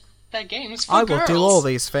 They're games for I will girls. do all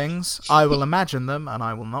these things. I will imagine them, and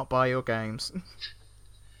I will not buy your games.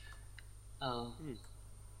 Oh.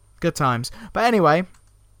 Good times. But anyway,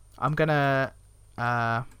 I'm gonna.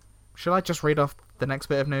 Shall I just read off the next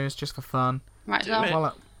bit of news just for fun? Right, Do now.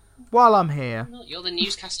 it. While I'm here. No, you're the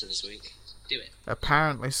newscaster this week. Do it.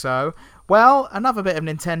 Apparently so. Well, another bit of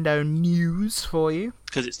Nintendo news for you.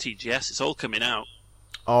 Because it's TGS, it's all coming out.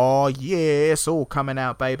 Oh, yeah, it's all coming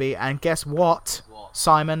out, baby. And guess what? What?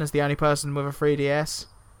 Simon is the only person with a 3DS.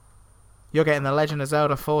 You're getting The Legend of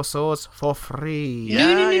Zelda 4 Swords for free.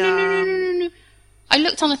 No. I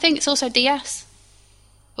looked on the thing, it's also DS.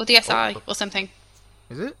 Or DSi or something.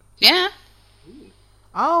 Is it? Yeah.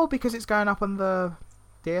 Oh, because it's going up on the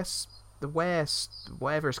DS, the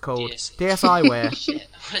whatever it's called. DS. DSiWare. Shit.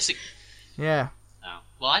 What is it? Yeah, Oh.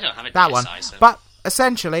 Well, I don't have a that DSi, one. so... But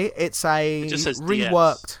essentially, it's a It just says DS.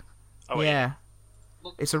 reworked. Oh, wait. Yeah.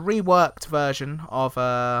 It's a reworked version of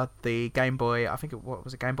the Game Boy, I think what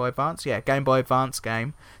was it, Game Boy Advance? Yeah, Game Boy Advance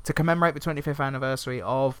game. To commemorate the 25th anniversary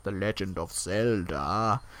of The Legend of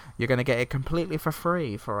Zelda. You're going to get it completely for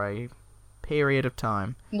free for a period of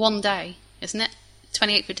time. One day, isn't it?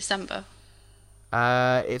 28th of December.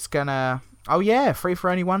 It's going to... Oh yeah, free for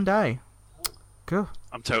only one day. Cool.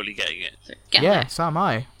 I'm totally getting it. So get Yeah, it. so am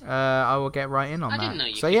I. I will get right in on I that. didn't know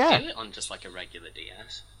you so could yeah, do it on just like a regular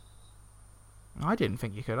DS. I didn't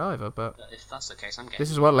think you could either, but But if that's the case, I'm getting this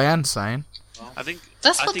is what Leanne's saying. I think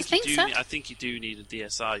That's I what think the you thing do. said. I think you do need a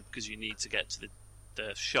DSi because you need to get to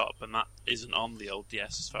the shop, and that isn't on the old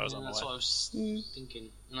DS as far as I'm That's what I aware. was thinking.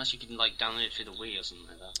 Unless you can like download it through the Wii or something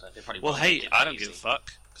like that. But they probably Well, won't hey, make it I that don't give a easy.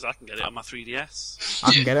 fuck because I can get it on my 3DS.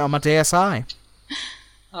 I can get it on my DSi.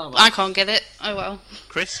 Oh, well. I can't get it. Oh well.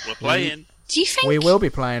 Chris, we're playing. Do you think... We will be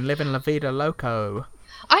playing Living La Vida Loco.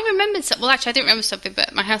 I remembered something. Well, actually, I didn't remember something,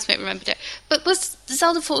 but my housemate remembered it. But was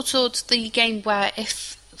Zelda Four Swords the game where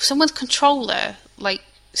if someone's controller, like,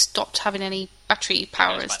 stopped having any battery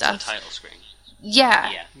power Goes and back to the stuff? title screen.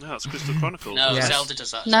 Yeah. Yeah. No, it's Crystal Chronicles. No, Yes. Zelda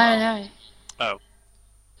does that as No, well. no. Oh,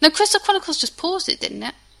 No, Crystal Chronicles just paused it, didn't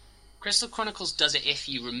it? Crystal Chronicles does it if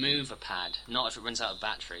you remove a pad, not if it runs out of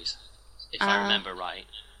batteries. If I remember right.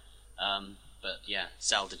 But yeah,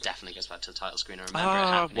 Zelda definitely goes back to the title screen. I remember it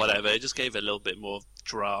happening. whatever. It just gave it a little bit more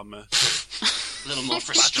drama. A little more Batteries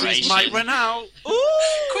frustration. might run out.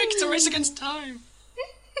 Ooh! Quick, to race against time!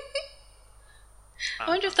 I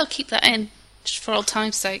wonder if they'll keep that in, just for old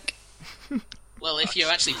time's sake. Well, if you're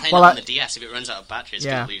actually playing Well, it on I- the DS, if it runs out of battery, it's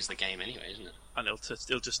Yeah. going to lose the game anyway, isn't it? And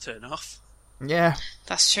it'll just turn off. Yeah,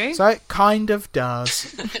 That's true. so it kind of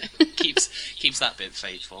does. keeps that bit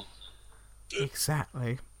faithful.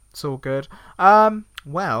 Exactly. It's all good.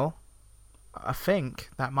 Well, I think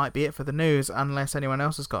that might be it for the news, unless anyone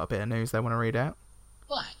else has got a bit of news they want to read out.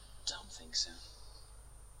 Well, I don't think so.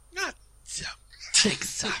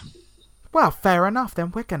 Well, fair enough,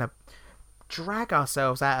 then we're going to drag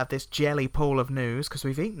ourselves out of this jelly pool of news, because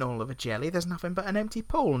we've eaten all of the jelly. There's nothing but an empty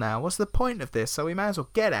pool now. What's the point of this? So we may as well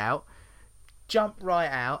get out, jump right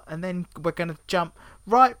out, and then we're going to jump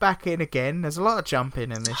right back in again. There's a lot of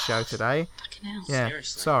jumping in this show today. Fucking hell. Yeah,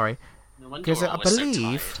 Seriously. sorry. No wonder Because we're I always so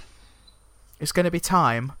believe tired. it's going to be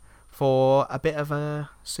time for a bit of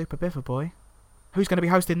a Super Biffa Boy. Who's going to be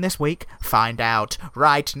hosting this week? Find out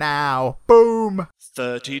right now. Boom!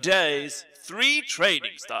 30 days, 3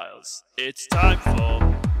 training styles. It's time for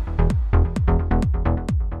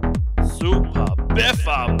Super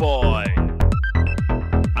Biffa Boy.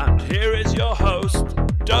 And here is your host,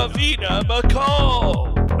 Davina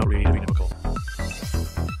McCall. Now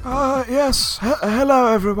Yes. Hello,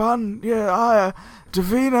 everyone. Yeah,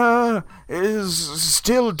 Davina is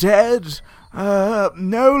still dead.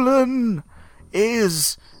 Nolan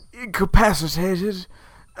is incapacitated.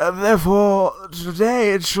 Therefore,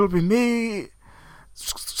 today it shall be me,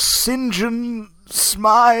 St. John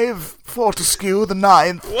Smythe Fortescue the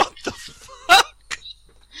Ninth. What the fuck?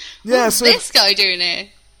 What's this guy doing here?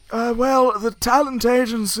 Well, the talent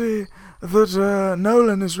agency that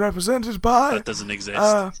Nolan is represented by That doesn't exist.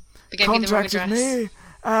 They gave me the wrong contacted address. me,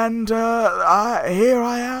 and here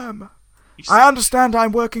I am. I understand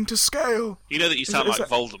I'm working to scale. You know that you sound is like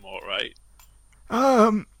that- Voldemort, right?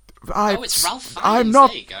 Oh, it's Ralph Fiennes. I'm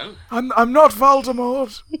not. There you go. I'm not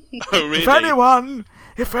Voldemort. Oh, really?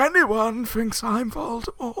 If anyone thinks I'm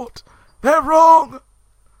Voldemort, they're wrong.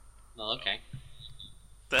 Oh, okay.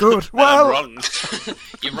 Good. Then Well- I'm wrong.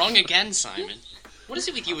 You're wrong again, Simon. What is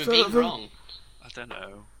it with you with being wrong? I don't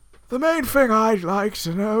know. The main thing I'd like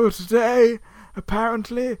to know today,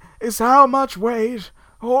 apparently, is how much weight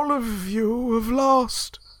all of you have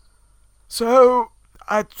lost. So,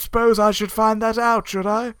 I suppose I should find that out, should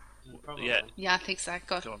I? Probably. Yeah. Yeah, I think so.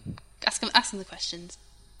 Go on. Go on. Ask him the questions.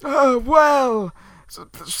 Well,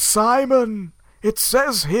 Simon, it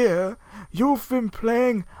says here you've been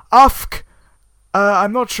playing Ufk.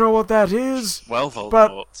 I'm not sure what that is. Well,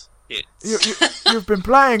 Voldemort. It's... You've been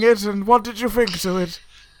playing it, and what did you think to it?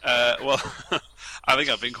 well, I think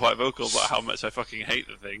I've been quite vocal about how much I fucking hate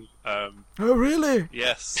the thing. Oh, really?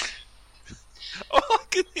 Yes. All I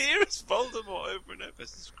can hear is Voldemort over and over.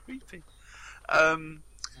 This is creepy.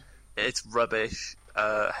 It's rubbish.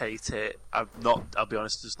 Hate it. I'll be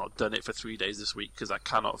honest, just not done it for 3 days this week because I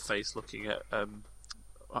cannot face looking at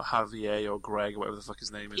Javier or Greg or whatever the fuck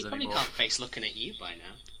his name is He probably anymore. can't face looking at you by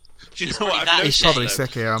now. Do you know probably what that I've noticed? He's probably though?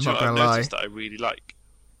 sick here, I'm Do you not know what gonna I've lie. noticed that I really like?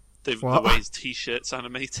 The What? way his t-shirt's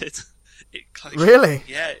animated. It, like, Really?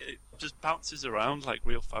 Yeah, it just bounces around like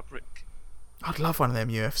real fabric. I'd love one of them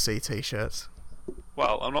UFC t-shirts.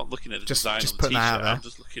 Well, I'm not looking at the Just design on the putting that out t-shirt. there. I'm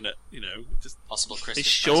just looking at, just Possible Christmas his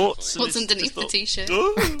shorts. present What's and his- underneath just the all- t-shirt?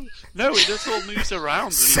 Oh, no, it just all moves around.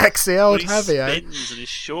 and he- Sexy old and he Javier. spins and his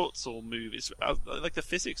shorts all move. It's like the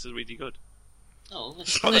physics are really good. for you. Oh, Quite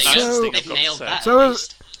there the you nicest go. thing I've They've got to nailed say. that So at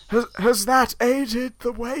is- least. Has that aided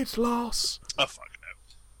the weight loss? Oh fuck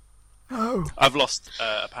no! Oh, I've lost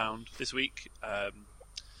a pound this week,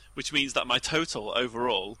 which means that my total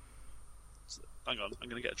overall. Hang on, I'm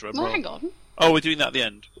going to get a drum Well, roll. hang on. Oh, we're doing that at the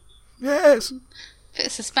end. yes. Bit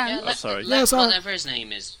of suspense. Yeah, let, sorry. let Yes, I- whatever his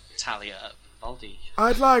name is tally up. Baldy.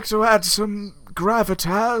 I'd like to add some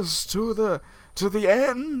gravitas to the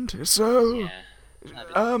end. So, Yeah. Yeah,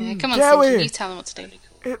 come on, St. Dowie, you tell him what to do.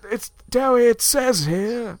 it's Dowie. It says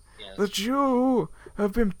here Yeah. that you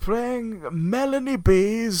have been playing Melanie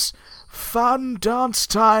B's fun dance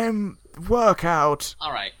time workout.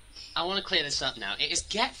 Alright, I want to clear this up now. It is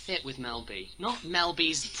Get Fit with Mel B, not Mel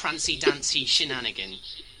B's prancy dancy shenanigan.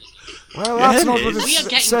 Well, Yeah, that's it not what is. We are it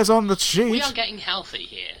getting- says on the sheet. We are getting healthy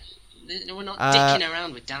here. We're not dicking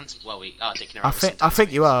around with dance. Well, we are dicking around I with some think I dance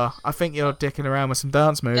think you moves. are. I think you're dicking around with some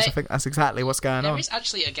dance moves. I They- think that's exactly what's going There on. is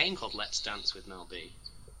actually a game called Let's Dance with Mel B,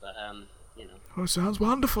 but Oh, sounds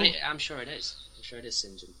wonderful. I'm sure it is. I'm sure it is,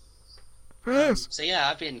 St. John. Yes. So yeah,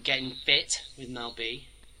 I've been getting fit with Mel B.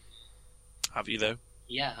 Have you though?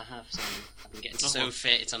 Yeah, I have. Simon. I've been getting Oh. so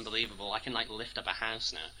fit, it's unbelievable. I can lift up a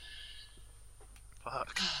house now.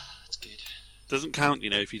 Fuck. That's good. Doesn't count,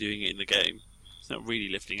 if you're doing it in the game. It's not really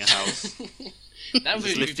lifting a house. That would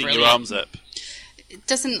Just be lifting brilliant. your arms up. It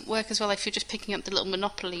doesn't work as well if you're just picking up the little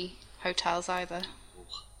Monopoly hotels either.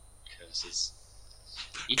 Curses.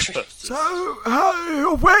 You tr- So,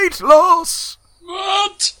 your weight loss.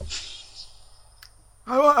 What?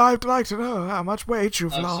 I'd like to know how much weight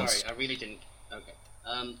you've Oh, lost. sorry, I really didn't. Okay.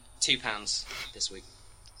 £2 this week.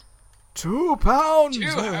 £2.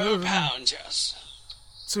 £2, yes.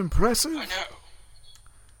 It's impressive. I know.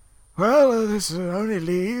 Well, this only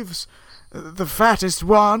leaves the fattest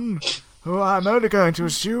one, who I'm only going to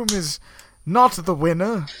assume is not the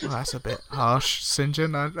winner. Well, that's a bit harsh, St.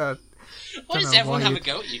 John. Why Don't does know everyone why have you- a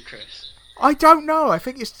go at you, Chris? I don't know. I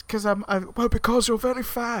think it's because because you're very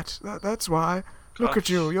fat. That's why. Look at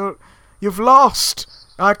you. You've lost.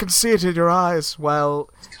 I can see it in your eyes. Well,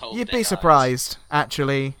 Cold you'd dead be eyes. surprised,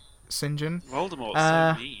 actually, St. John. Voldemort's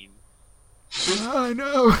Uh, so mean. I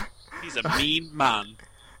know. He's a mean man.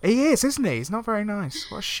 He is, isn't he? He's not very nice.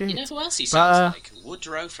 What a shit. You know who else he But, sounds like?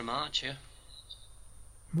 Woodrow from Archer.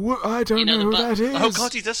 I don't You know know who the that is. Oh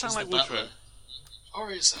god, he does sound He's like the Woodrow. butler.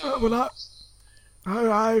 Or is Well,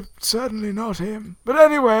 I'm certainly not him. But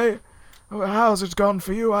anyway, how's it gone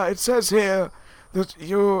for you? It says here that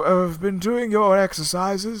you have been doing your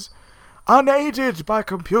exercises. unaided by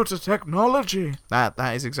computer technology. That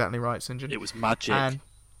is exactly right, St. John. It was magic. And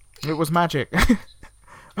it was magic.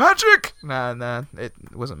 Magic! No, it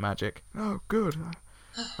wasn't magic. Oh, good.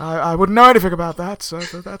 I wouldn't know anything about that, so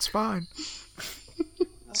that's fine.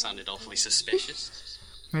 That sounded awfully suspicious.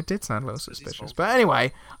 It did sound a little suspicious. But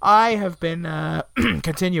anyway, I have been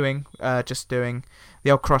continuing just doing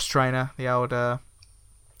the old cross-trainer, the old,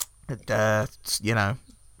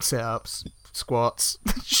 sit-ups, squats,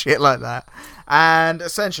 shit like that. And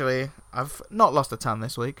essentially, I've not lost a ton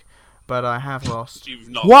this week, but I have lost You've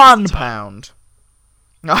not 1 lost a ton. pound.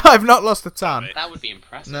 I've not lost a ton. That would be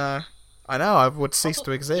impressive. No, I know. I would cease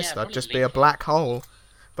to exist. yeah, I'd just be probably. a black hole.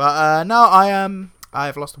 But no,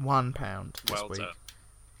 I've lost 1 pound this Well week. done.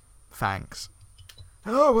 Thanks.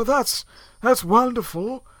 Oh well, that's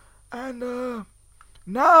wonderful. And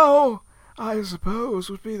now I suppose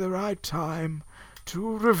would be the right time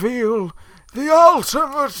to reveal the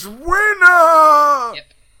ultimate winner.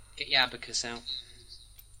 Yep. Get your abacus out.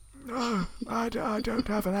 I don't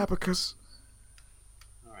have an abacus.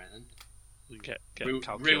 Alright then. We can get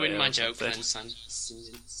calculator Ruin my or joke then, something.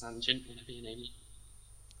 Sanjin, whatever your name is.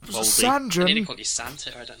 Moldy. I nearly Sanjin. called you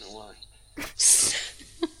Santa, I don't know why.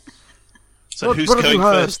 So What- who's what have going you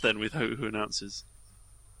heard? first then with who announces?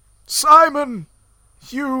 Simon,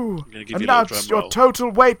 you gonna give you a little announced drum your roll.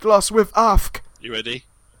 total weight loss with AFK. You ready?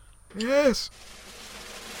 Yes.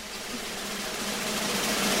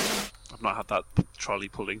 I've not had that trolley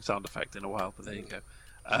pulling sound effect in a while, but there you go.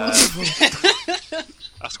 I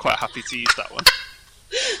was quite happy to use that one.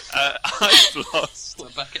 I've lost We're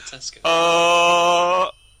back at Tesco.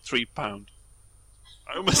 £3.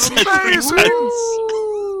 I almost said 3 Amazing.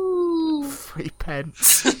 pence. 3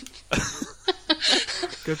 pence.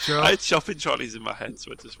 Good job. I had shopping trolleys in my head,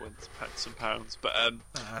 so I just went to some pounds. But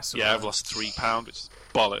That's yeah, all I've right. lost £3, which is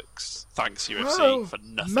bollocks. Thanks UFC Well, for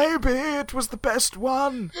nothing. maybe it was the best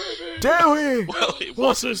one. Dewey. Well, it What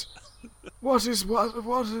wasn't. is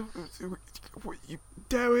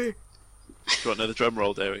Dewey? Do you want another drum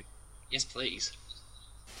roll, Derry? Yes, please.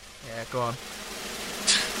 Yeah, go on.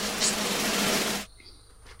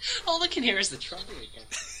 All I can hear is the trolley again.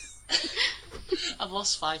 I've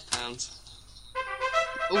lost £5.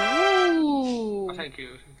 Ooh. Thank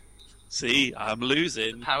you. See, I'm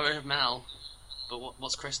losing. Power of Mal. But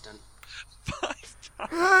what's Chris done? £5.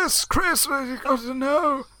 Yes, Chris, you got to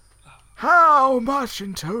know how much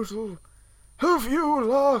in total have you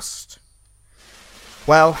lost?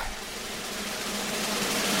 Well,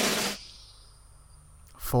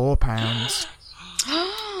 £4.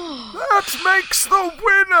 That makes the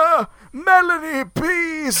winner Melanie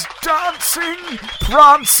B's dancing,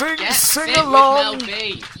 prancing, Get sing fit with along, Mel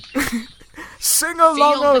B. sing Feel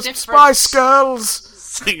along the of difference. Spice Girls,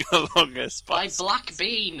 Sing along as By Spice. Black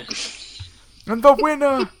Bean. and the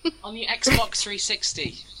winner, On the Xbox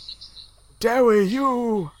 360. Dewey,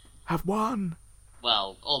 you have won.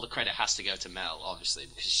 Well, all the credit has to go to Mel, obviously,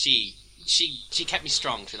 because she kept me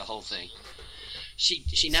strong through the whole thing.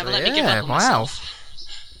 She never So, let me give yeah, up on wow. myself.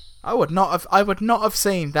 I would not have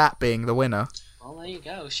seen that being the winner. Well, there you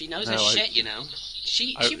go. She knows No, her I- shit, you know.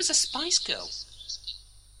 She was a Spice Girl.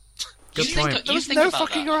 Good you point. Think, There you was think no about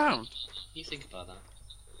fucking that. around. You think about that.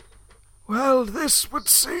 Well, this would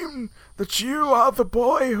seem that you are the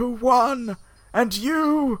boy who won, and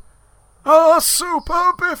you are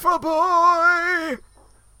Super Biffa Boy!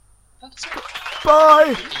 That's,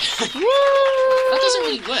 Bye! that doesn't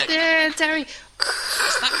really work. Yeah, Derry.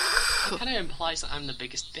 That kind of implies that I'm the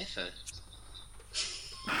biggest biffer.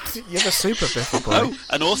 You're the Super Biffa Boy. Oh,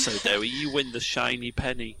 and also, Derry, you win the shiny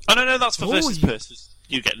penny. Oh, no, that's for Oh, versus you- purses.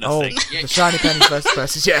 You get Oh, nothing. the shiny penny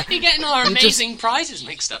versus, yeah. You're getting our You just- amazing prizes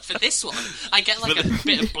mixed up for this one. I get like a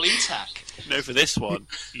bit of blue tack. No, for this one,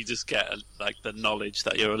 you just get like the knowledge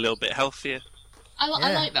that you're a little bit healthier. I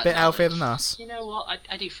Yeah, like that. bit healthier knowledge. than us. You know what?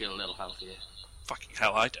 I do feel a little healthier. Fucking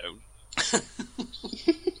hell, I don't.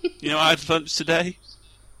 You know, I had lunch today.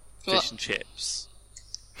 What? Fish and chips.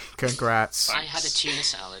 Congrats. I had a tuna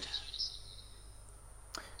salad.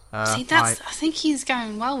 See, I think he's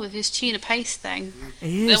going well with his tuna paste thing.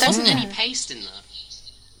 He There is, wasn't yeah. any paste in that.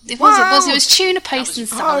 It Well, was tuna paste and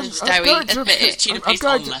salads, I was Derry. going to- Admit It's it. tuna I'm paste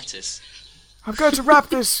going on to- lettuce. I'm going to wrap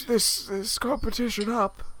this competition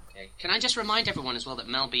up. Okay. Can I just remind everyone as well that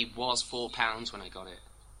Mel B was £4 when I got it.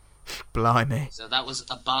 Blimey. So that was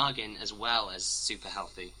a bargain as well as super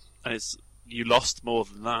healthy. And you lost more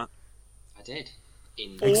than that. I did.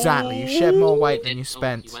 Exactly, you shed more weight than Did- you oh,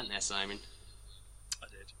 spent. you went there, Simon. I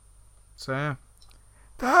did. So, yeah.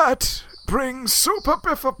 That brings Super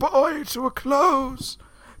Biffa Boy to a close.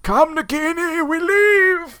 Come Nagini, we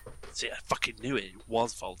leave! See, I fucking knew it. It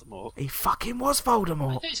was Voldemort. He fucking was I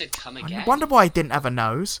Voldemort. thought you said come I again. wonder why he didn't have a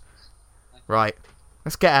nose. Right,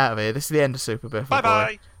 let's get out of here. This is the end of Super Biffle Bye Boy.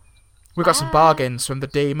 bye. We've got some bargains from the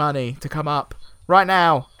D Money to come up right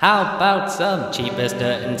now. How about some cheap as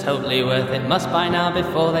dirt and totally worth it? Must buy now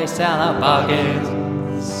before they sell out bargains.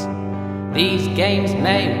 These games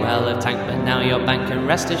may well have tanked, but now your bank can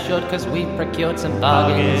rest assured, cause we've procured some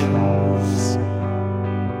bargains.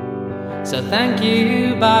 So thank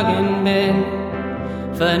you, Bargain Bin,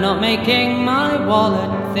 for not making my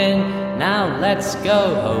wallet thin. Now let's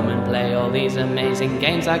go home and play all these amazing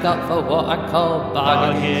games I got for what I call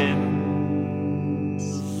bargains.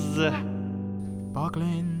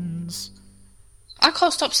 Bargains. I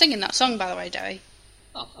can't stop singing that song, by the way, Joey.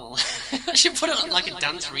 Oh. I should put it on like a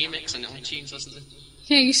dance remix on iTunes or something.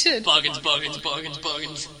 Yeah, you should. Bargains, bargains, bargains,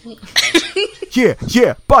 bargains.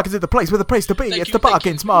 Yeah, bargains at the place where the place to be. Thank It's you, the thank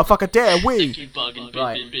bargains, motherfucker, dare Thank we. you, bargain, bin,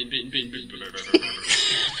 Right. bin, bin, bin, bin, bin, bin.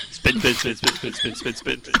 Spin, spin, spin, spin, spin, spin,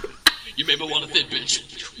 spin, spin. You made me want a thin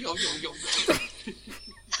bitch. Yo, yo, yo.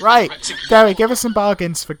 Right, Derry, give us some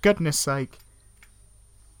bargains, for goodness sake.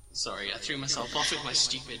 Sorry, I threw myself off with my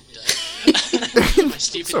stupid,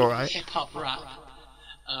 It's alright. hip-hop rap.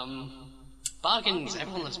 Bargains.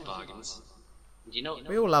 Everyone loves bargains. Do you know?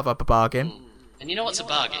 We all love a bargain. And you know what's a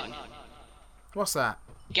bargain? What's that?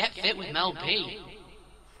 Get Fit with Mel B.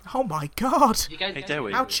 Oh my god! You go. Hey,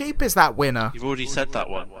 Derry, How cheap is that winner? you've already said that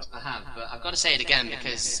one. I have, but I've got to say it again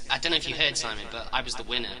because I don't know if you heard, Simon, but I was the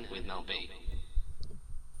winner with Mel B.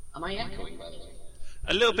 Am I echoing, by the way?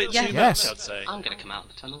 A little bit Yeah. too Yes. much, I'd say. I'm going to come out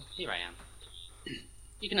of the tunnel. Here I am.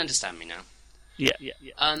 You can understand me now. Yeah.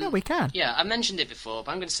 Yeah, we can. Yeah, I mentioned it before,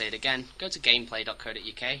 but I'm going to say it again. Go to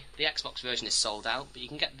gameplay.co.uk. The Xbox version is sold out, but you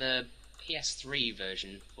can get the PS3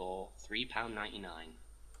 version for £3.99.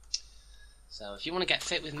 So if you want to get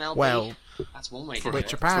fit with Mel Well, B, that's one way to do which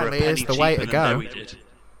it. apparently For a is penny the way cheaper to than go. we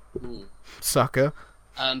did. Sucker.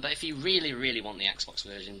 But if you really, really want the Xbox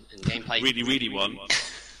version and gameplay, Really, really want.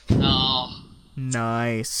 oh,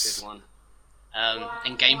 Nice. good one.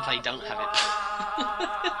 And gameplay don't have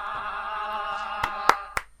it.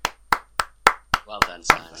 Well done,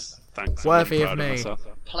 Simon. Thanks. Worthy I'm of really me. proud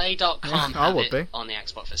myself. Play.com I have would it be. on the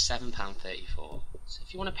Xbox for £7.34. So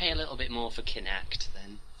if you want to pay a little bit more for Kinect,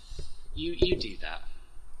 then you do that.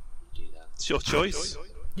 Do that. It's your choice.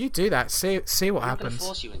 You do that. See what I'm not going to happens.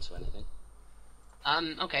 force you into anything.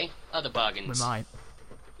 Okay, other We bargains. might.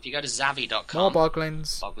 If you go to Zavi.com, More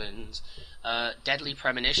boglins. Boglins, Deadly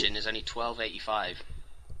Premonition is only $12.85.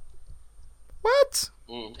 What?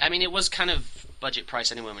 I mean, it was kind of budget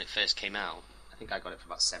price anyway when it first came out. I think I got it for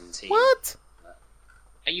about 17. What?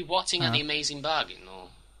 Are you watching at the Amazing Bargain, or?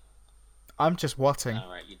 I'm just watting.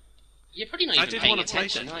 Alright, you're probably not I even did paying wanna play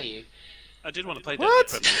attention, that. are you? I did want to play What?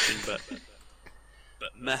 Deadly Premonition, but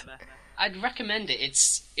meh. I'd recommend it.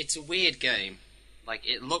 It's a weird game. Like,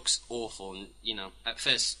 it looks awful, and, at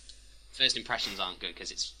first impressions aren't good,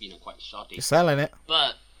 because it's, quite shoddy. You're selling it.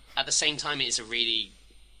 But, at the same time, it is a really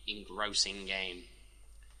engrossing game.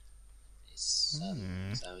 It's,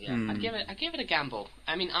 so, yeah, I'd give it a gamble.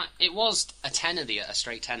 I mean, it was a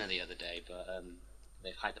straight tenner the other day, but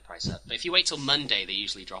they've hiked the price up. But if you wait till Monday, they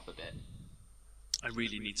usually drop a bit. I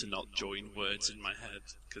really need to not join words in my head,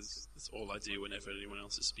 because that's all I do whenever anyone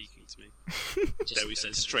else is speaking to me. Joey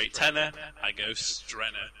says straight tenor, I go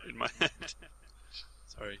strenner in my head.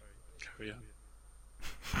 Sorry, carry on.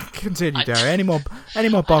 Continue, Derry. Any more I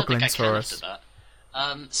don't think I boglins can for after us?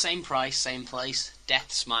 that. Same price, same place.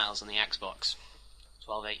 Death Smiles on the Xbox,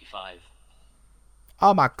 $12.85.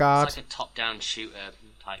 Oh my god. It's like a top-down shooter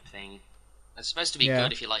type thing. It's supposed to be Yeah.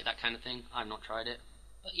 good if you like that kind of thing. I've not tried it,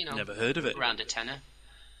 but Never heard of it. around a tenner.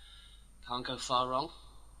 Can't go far wrong.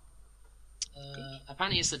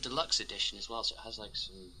 Apparently it's the deluxe edition as well, so it has like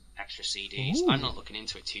some extra CDs. Ooh. I'm not looking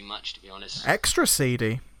into it too much, to be honest. Extra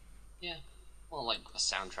CD. Yeah, well, like a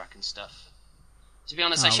soundtrack and stuff. To be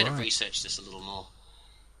honest, I Oh, should have right. researched this a little more.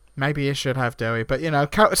 Maybe you should have, Derry, but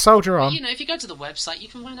soldier on. If you go to the website, you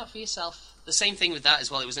can find out for yourself. The same thing with that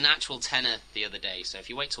as well. It was an actual tenner the other day, so if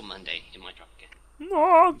you wait till Monday, it might drop again. You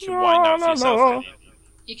should wind out for yourself, don't you?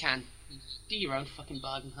 You can. Do your own fucking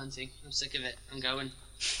bargain hunting. I'm sick of it. I'm going.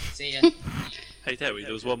 See ya. Hey, Derry,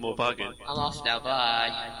 there was one more bargain. I'm off now.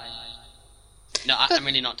 Bye. No, I'm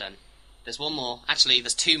really not done. There's one more. Actually,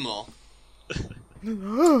 there's two more.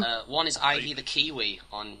 One is Ivy the Kiwi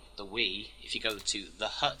on the Wii. If you go to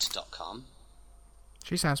thehut.com,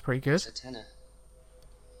 She sounds pretty good. it's a tenner.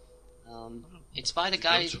 It's by the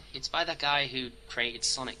guy. It's by that guy who created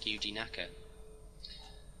Sonic, Yuji Naka.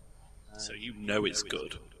 So you know it's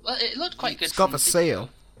good. Well, it looked quite good. It's got from the video. seal.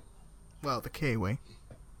 Well, the kiwi.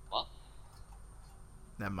 What?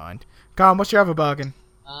 Never mind. Go on, what's your other bargain?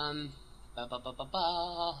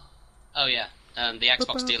 Oh yeah, the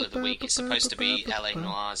Xbox deal of the week is supposed to be LA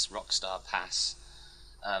Noir's Rockstar Pass,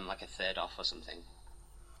 like a third off or something.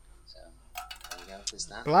 So there you go. There's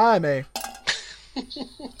that. Blimey. Are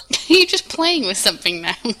you just playing with something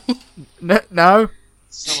now? No.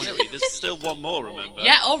 Someone... Really, there's still one more, remember?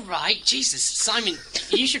 Yeah, all right. Jesus, Simon,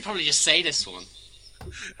 you should probably just say this one.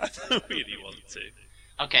 I don't really want to.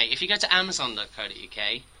 Okay, if you go to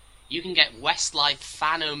Amazon.co.uk, you can get Westlife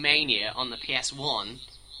Fanomania on the PS1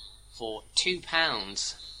 for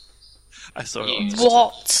 £2. I saw it on Twitter.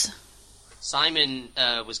 What? Simon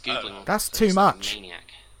was googling. That's it. too It's like a much.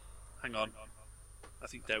 Maniac. Hang on. I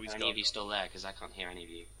think Dewey's Are any gone. of you still there? Because I can't hear any of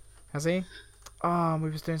you. Has he? Oh, we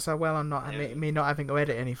was doing so well on not me not having to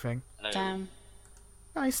edit anything. Hello. Damn.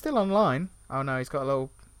 No, he's still online. Oh no, he's got a little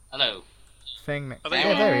Hello. thing. That... Are they Yeah,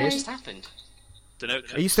 on? there he What is. just happened? Dunno.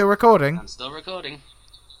 Are you still recording? I'm still recording.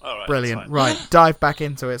 Alright, Brilliant. that's Right, dive back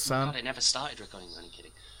into it, God, son. I never started recording. I'm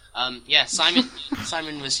kidding. Yeah, Simon.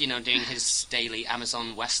 Simon was, doing his daily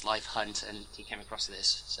Amazon Westlife hunt, and he came across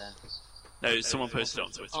this. So fine. No, someone posted it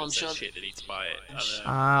on Twitter I'm and said, sure- shit, they need to buy it.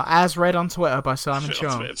 As read on Twitter by Simon Put it on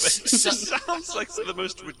Chong. Twitter, but it sounds like the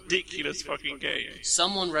most ridiculous fucking game.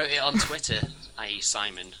 someone wrote it on Twitter, i.e.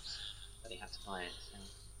 Simon. But he had to buy it.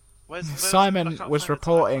 So. Simon I can't was find the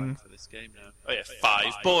reporting- timeline for this game now. Oh yeah, 5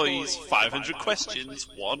 boys, 500 questions,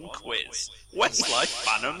 1 quiz. Westlife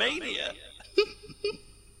Fanomania.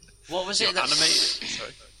 What was it? That... Animated.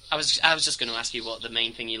 Sorry. I was just going to ask you what the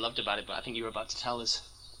main thing you loved about it, but I think you were about to tell us.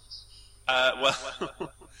 Well,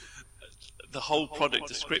 the whole product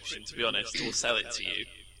description, to be honest, will sell it to you.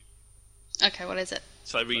 Okay, what is it?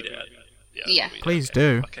 So I read it. Yeah. I'll read it. Please Okay.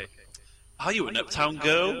 do. Okay. Are you an uptown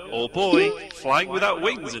girl or boy flying without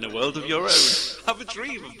wings in a world of your own? Have a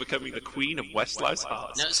dream of becoming the queen of Westlife's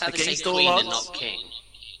hearts. Notice how they say Against all queen and odds? not king.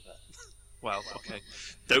 Well, okay.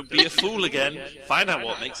 Don't be a fool again. Find out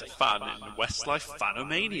what makes a fan in Westlife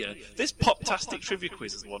Fanomania. This pop-tastic trivia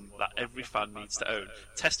quiz is one that every fan needs to own.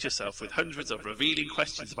 Test yourself with hundreds of revealing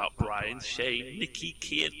questions about Brian, Shane, Nikki,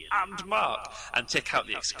 Kian, and Mark. And check out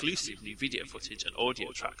the exclusive new video footage and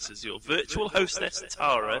audio tracks as your virtual hostess,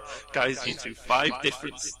 Tara, guides you through 5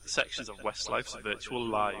 different sections of Westlife's virtual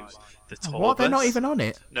lives. The tour What? They're not bus- even on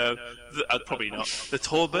it. No, probably not. The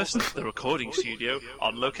tour bus, the recording studio,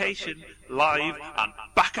 on location, live, and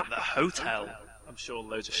back at the hotel. I'm sure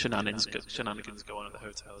loads of shenanigans go on at the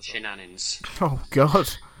hotel as well. Shenanigans. Oh God.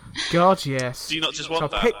 God, yes. Do you not just So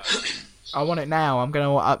want that? pick- I want it now. I'm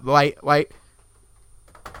gonna wait.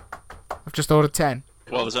 I've just ordered 10.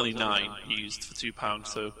 Well, there's only 9 used for £2,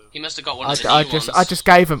 so He must have got one I of the new ones.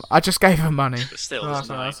 just gave him money. but still, Oh, there's that's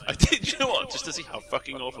 9. nice. I did. You know what? Just to see how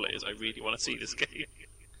fucking awful it is, I really want to see this game.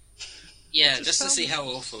 Yeah, just to see how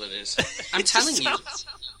awful it is. I'm telling you, sounds-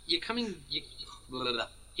 you're coming.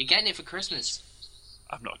 You're getting it for Christmas.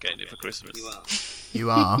 I'm not getting it for Christmas. You are.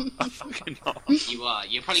 You are. I'm fucking not. You are.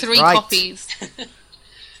 You're probably 3 Right. copies.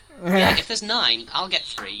 Yeah, if there's 9, I'll get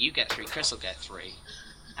 3. You get 3. Chris will get 3,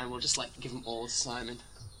 and we'll just give them all to Simon.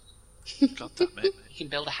 God damn it. You can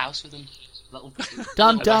build a house with them. Little.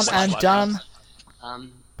 Done, little done, Westlife and house. done. But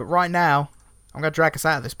But right now, I'm gonna drag us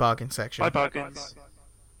out of this bargain section. Bye, bargains.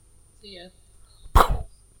 yeah.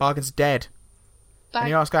 Bargain's dead. And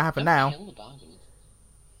you know what's gonna happen now? Kill the bargain.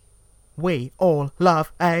 We all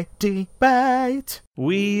love a debate.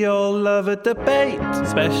 We all love a debate,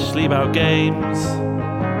 especially about games.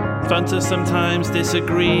 Fun to sometimes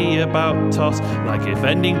disagree about toss, like if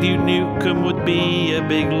ending Duke Nukem would be a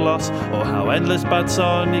big loss, or how endless bad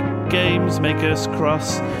Sonic games make us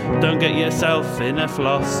cross. Don't get yourself in a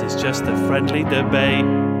floss, it's just a friendly debate.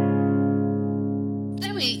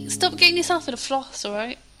 Zoe, stop getting yourself in a floss,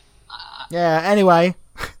 alright? Yeah. Anyway,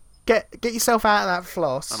 get yourself out of that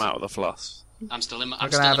floss. I'm out of the floss. I'm still in my. We're I'm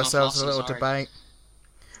gonna still have in my ourselves floss, a little I'm sorry. debate.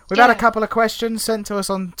 We've had a Yeah. couple of questions sent to us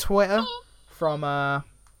on Twitter from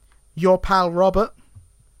your pal Robert.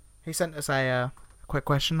 He sent us a quick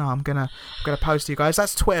question. I'm gonna post to you guys.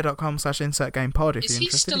 That's twitter.com/insertgamepod if Is you're he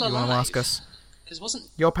interested. still If you want to alive? ask us. Because wasn't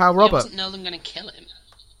Your pal yeah, Robert. wasn't Nolan going to kill him?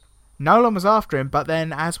 Nolan was after him, but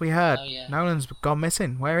then, as we heard, Oh, yeah. Nolan's gone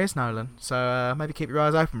missing. Where is Nolan? So maybe keep your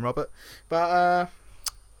eyes open, Robert. But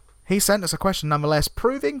he sent us a question nonetheless,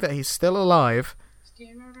 proving that he's still alive.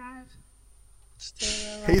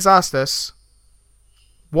 He's asked us,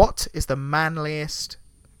 what is the manliest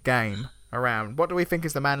game around? What do we think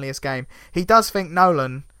is the manliest game? He does think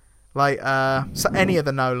Nolan, so any of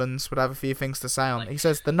the Nolans would have a few things to say on. He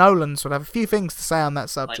says the Nolans would have a few things to say on that Like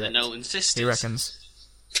subject. the Nolan sisters. he reckons.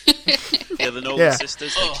 Yeah, the Nolan Yeah.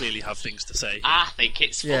 sisters, they clearly have things to say. I think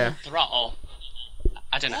it's full Yeah. throttle.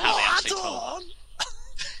 I don't know how they actually told.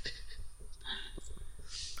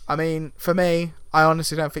 I mean, for me, I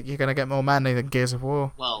honestly don't think you're going to get more manly than Gears of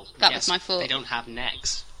War. Well, That yes, was my fault. They don't have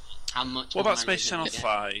necks. How much? What more about manly Space than Channel they get?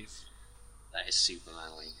 5? That is super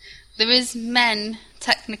manly. There is men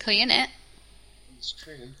technically in it. It's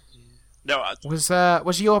true. No,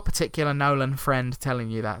 Was your particular Nolan friend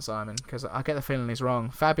telling you that, Simon? Because I get the feeling he's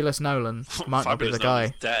wrong. Fabulous Nolan might not be Fabulous the guy.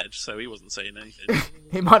 Nolan's dead, so he wasn't saying anything.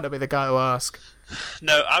 He might not be the guy to ask.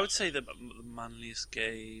 No, I would say the manliest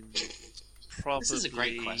game probably... This is a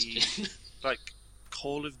great question. Like,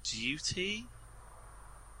 Call of Duty?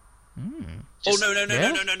 Mm. Oh, no,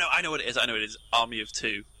 yeah? no, I know what it is. Army of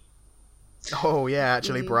Two. Oh, yeah,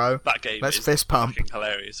 actually, bro. That game Let's is fist pump. fucking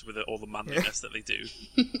hilarious with all the manliness that they do.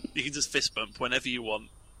 You can just fist bump whenever you want.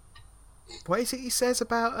 What is it he says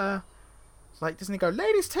about, like, doesn't he go,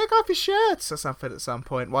 ladies, take off your shirts, or something at some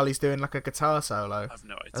point, while he's doing, like, a guitar solo? I have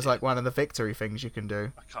no idea. That's, like, one of the victory things you can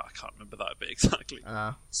do. I can't remember that bit exactly.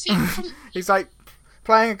 See, He's, like,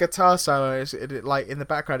 playing a guitar solo, like, in the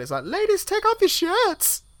background, it's like, ladies, take off your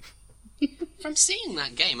shirts! from seeing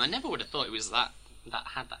that game, I never would have thought it was that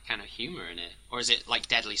had that kind of humour in it. Or is it, like,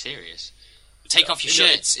 deadly serious? Take off your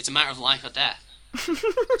shirts, it's a matter of life or death.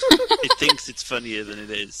 It thinks it's funnier than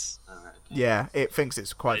it is. Alright. Yeah, it thinks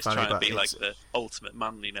it's quite It's funny, trying to but be like it's... the ultimate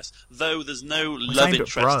manliness. Though there's no it's love aimed at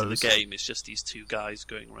interest in the bros. game, it's just these two guys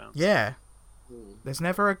going around. Yeah. There's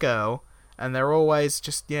never a girl, and they're always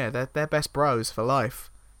just, yeah, they're best bros for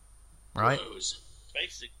life. Right? Bros.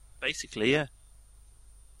 Basically, yeah.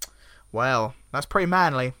 Well, that's pretty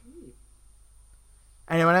manly.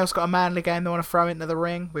 Anyone else got a manly game they want to throw into the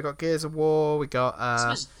ring? We got Gears of War, we got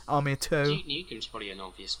suppose Army of Two. Duke Nukem's probably an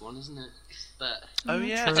obvious one, isn't it? But Oh,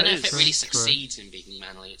 yeah. I don't know if it true, really true. succeeds in being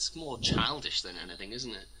manly. It's more childish than anything,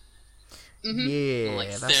 isn't it? Yeah, Like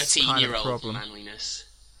that's kind of the 13-year-old problem. manliness.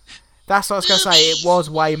 That's what I was going to say. It was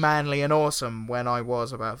way manly and awesome when I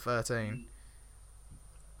was about 13.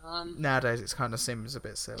 Nowadays, it kind of seems a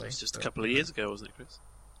bit silly. It's just a but- couple of years ago, wasn't it, Chris?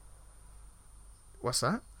 What's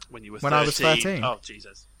that? When you were When 13. I was 13. Oh,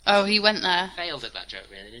 Jesus. Oh, he went there. Failed at that joke,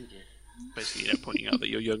 really, didn't you? Basically, pointing out that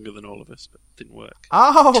you're younger than all of us, but it didn't work.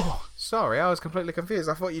 Oh, sorry, I was completely confused.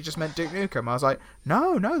 I thought you just meant Duke Nukem. I was like,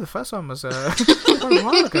 no, the first one was quite a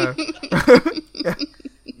while ago.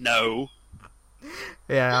 No.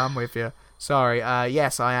 Yeah, I'm with you. Sorry.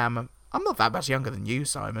 Yes, I am. I'm not that much younger than you,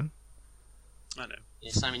 Simon. I know.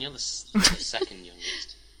 Yeah, Simon, you're the second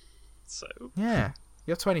youngest. So, Yeah,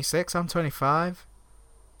 you're 26. I'm 25.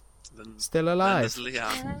 then, Still then alive. there's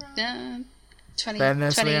Leanne. 20, Then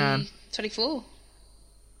there's 20 Leanne. 24.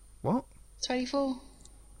 What? 24.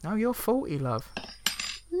 No, you're 40, love.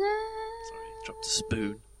 Sorry, dropped a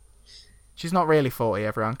spoon. She's not really 40,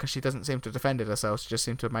 everyone, because she doesn't seem to have defended herself. She just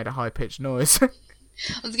seemed to have made a high-pitched noise. I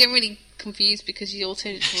was getting really confused because you all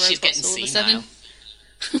turned into She's getting robots all of a senile.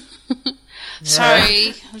 sudden. Sorry,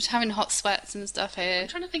 I'm just having hot sweats and stuff here. I'm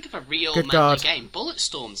trying to think of a real Good manly God. game.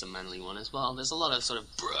 Bulletstorm's a manly one as well. There's a lot of sort of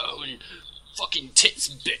bro and fucking tits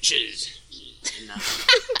and bitches. in that.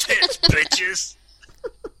 Tits, bitches!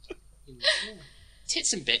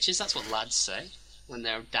 Tits and bitches, that's what lads say when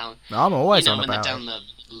they're down. I'm always you know, on when about they're it. down the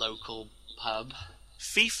local pub.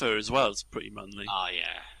 FIFA as well is pretty manly. Oh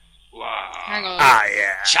yeah. Wow. Hang on.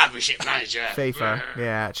 yeah. Championship manager. FIFA, yeah,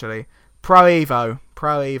 actually. Pro Evo,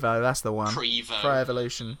 that's the one. Prevo. Pro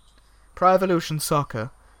Evolution. Pro Evolution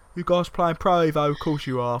Soccer. You guys playing Pro Evo? Of course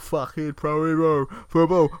you are. Fucking Pro Evo.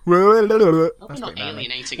 Football. Hope we're That's not pretty manly.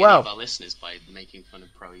 alienating Well, any of our listeners by making fun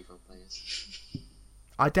of Pro Evo players.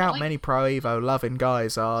 I doubt like- many Pro Evo loving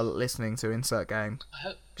guys are listening to Insert Game. I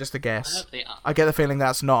hope, Just a I guess. hope they are. I get the feeling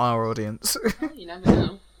that's not our audience. Well, you never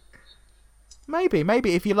know.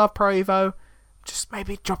 maybe if you love Pro Evo, just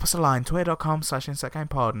maybe drop us a line.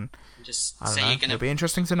 Twitter.com/InsertGamePod. And Just I don't say know. you're gonna It'll be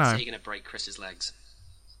interesting to know. say you're gonna break Chris's legs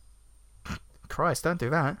Christ, don't do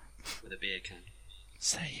that. with a beer can.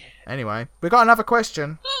 Say it. Anyway, we got another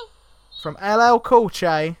question from LL Cool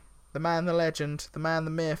Che, the man, the legend, the man,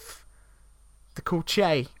 the myth, the Cool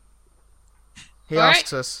Che. He Alright.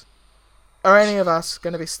 asks us, are any of us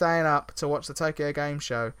going to be staying up to watch the Tokyo Game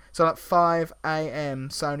Show? So at 5 a.m.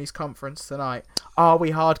 Sony's conference tonight. Are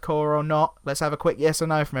we hardcore or not? Let's have a quick yes or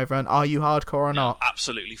no from everyone. Are you hardcore or not?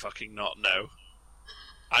 Absolutely fucking not, no.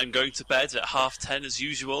 I'm going to bed at 10:30 as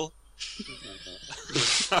usual.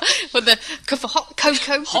 With the cup of hot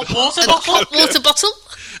cocoa. Hot water and a bottle? hot water bottle.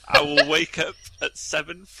 I will wake up at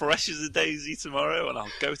 7, fresh as a daisy tomorrow, and I'll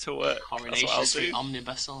go to work. That's what Coronation I'll Street do.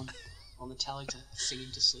 omnibus on the telly to sing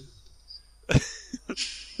him to sleep.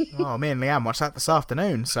 Oh, me and Leanne watched that this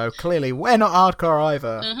afternoon, so clearly we're not hardcore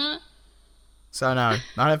either. So no,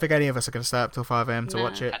 I don't think any of us are going to stay up till 5 a.m. to No.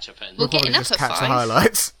 watch it. Catch up at We're We'll probably getting up just at catch the 5.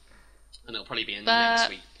 highlights. And it'll probably be in the But- next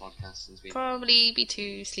week's podcast. Since we... Probably be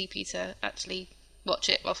too sleepy to actually watch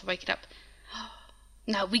it whilst we're waking up.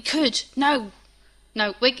 No, we could. No.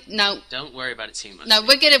 No, we're Don't worry about it too much.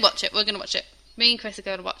 we're going to watch it. We're going to watch it. Me and Chris are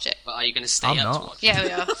going to watch it. But are you going to stay I'm up not. to watch it? Yeah,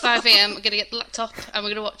 we are. 5 a.m. We're going to get the laptop and we're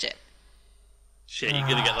going to watch it. Shit, you're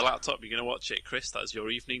gonna get the laptop. You're gonna watch it, Chris. That's your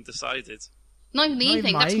evening decided. Not even the Not even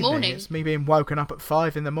evening, my that's evening, morning. It's me being woken up at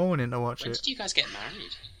 5 in the morning to watch When it. did you guys get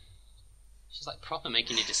married? She's like proper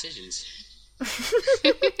making your decisions.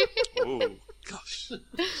 Oh gosh,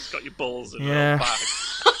 got your balls in Yeah. a bag.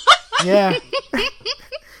 Yeah.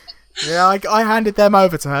 Yeah, I handed them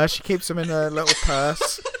over to her. She keeps them in her little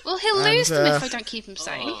purse. Well, he'll And, lose them if I don't keep them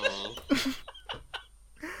safe. Oh,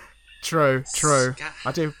 True. Scat.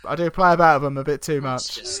 I do play about them a bit too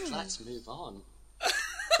much. let's move on.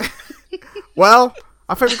 Well,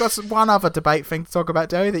 I think we've got one other debate thing to talk about,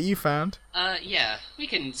 Joey, that you found. Yeah, we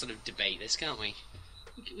can sort of debate this, can't we?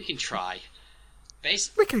 We can try.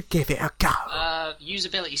 We could give it a go.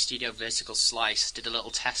 Usability Studio Vertical Slice did a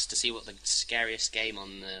little test to see what the scariest game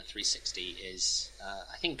on the 360 is.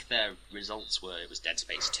 I think their results were it was Dead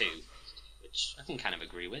Space 2, which I can kind of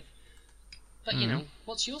agree with. But, you know,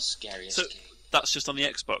 what's your scariest So game? that's just on the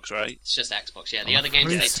Xbox, right? It's just Xbox, yeah. The other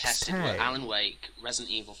games they 360. tested were Alan Wake,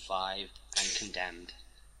 Resident Evil 5, and Condemned.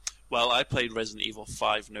 Well, I played Resident Evil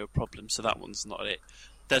 5, no problem. So that one's not it.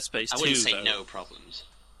 Dead Space I 2, wouldn't say though. no problems.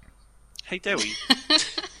 Hey, Dewey.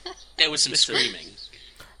 There was some Listen. screaming.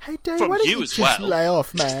 Hey, Dave, From why don't you you as just well. lay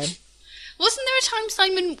off, man? Wasn't there a time,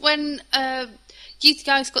 Simon, when you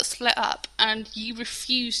guys got split up and you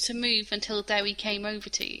refused to move until Derry came over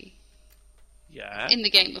to you? Yeah. In the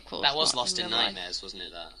game, of course. That was not Lost in real life. Nightmares, wasn't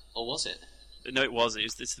it, that? Or was it? No, it wasn't.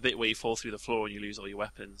 It's the bit where you fall through the floor and you lose all your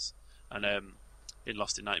weapons. And in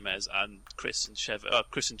Lost in Nightmares, and Chris and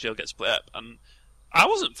Jill get split up, and I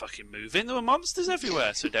wasn't fucking moving. There were monsters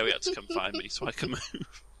everywhere, so Dewey had to come find me so I could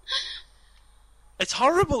move. It's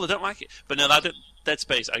horrible. I don't like it. But no, Dead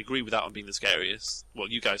Space. I agree with that on being the scariest. Well,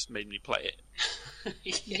 you guys made me play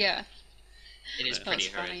it. Yeah. It is That's pretty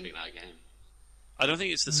fine. horrific, that game. I don't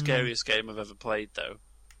think it's the scariest game I've ever played, though.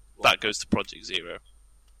 That goes to Project Zero.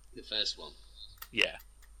 The first one. Yeah.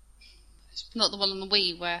 Not the one on the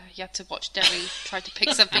Wii where you had to watch Derry try to pick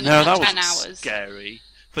something No, in that 10 was hours. scary.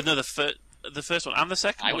 But no, the first one and the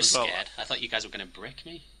second I one was as well. scared. I thought you guys were going to brick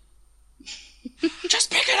me.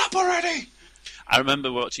 Just pick it up already! I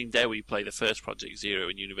remember watching Dewey play the first Project Zero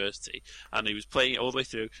in university, and he was playing it all the way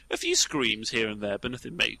through. A few screams here and there, but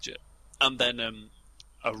nothing major. And then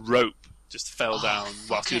a rope just fell down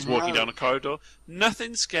whilst he was fucking walking down a rope. corridor.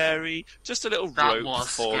 Nothing scary, just a little That rope was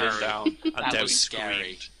falling scary. down, and That Dewey was scary.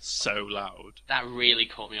 screamed so loud. That really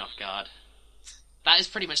caught me off guard. That is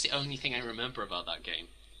pretty much the only thing I remember about that game.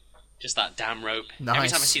 Just that damn rope. Every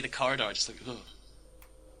Nice. time I see the corridor, I just like, ugh.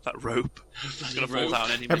 That rope. It's going to fall rope. down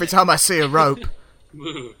any Every minute. time I see a rope,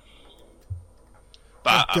 Ugh.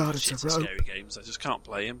 But Oh, I'm God, it's shit a at rope. scary games. I just can't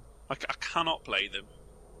play them. I cannot play them.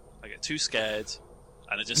 I get too scared,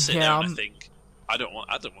 and I just sit Yeah, there and I I'm- think, I don't want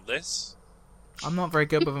this. I'm not very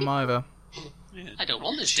good with them either. Yeah. I don't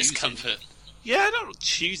want this Choosing. discomfort. Yeah, I don't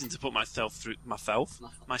choosing to put myself through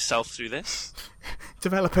this.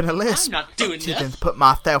 Developing a lisp. I'm not doing Choosing that. to put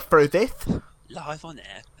myself through this. Live on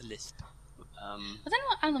air, a lisp. I don't know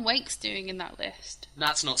what Alan Wake's doing in that list.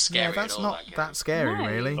 That's not Yeah, scary that's at all. not that game. that scary, No.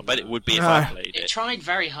 really. I bet it would be if No. I played It it. tried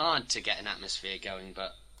very hard to get an atmosphere going,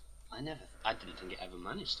 but I didn't think it ever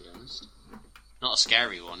managed, to be honest. Not a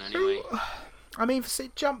scary one, anyway. I mean,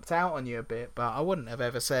 it jumped out on you a bit, but I wouldn't have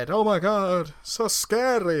ever said, "Oh my god, so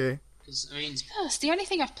scary." 'Cause, I mean, Yes, the only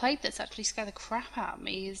thing I've played that's actually scared the crap out of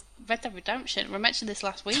me is Red Dead Redemption. We mentioned this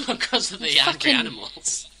last week. because of the Fucking- angry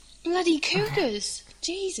animals. Bloody cougars.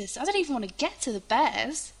 Jesus, I don't even want to get to the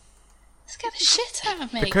bears. They scare the shit out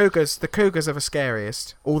of me. The cougars are the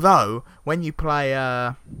scariest. Although, when you play,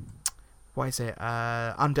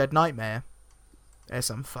 Undead Nightmare, there's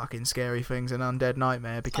some fucking scary things in Undead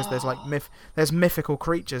Nightmare because there's like there's mythical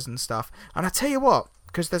creatures and stuff. And I tell you what,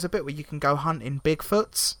 because there's a bit where you can go hunting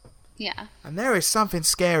Bigfoots. Yeah. And there is something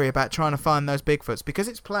scary about trying to find those Bigfoots because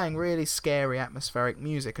it's playing really scary atmospheric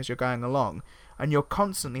music as you're going along, and you're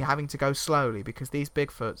constantly having to go slowly because these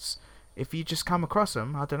Bigfoots, if you just come across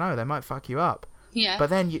them, I don't know, they might fuck you up. Yeah. But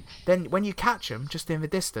then when you catch them just in the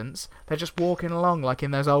distance, they're just walking along like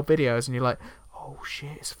in those old videos, and you're like, oh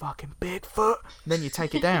shit, it's fucking Bigfoot. And then you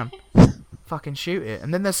take it down, fucking shoot it,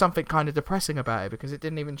 and then there's something kind of depressing about it because it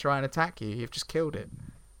didn't even try and attack you. You've just killed it.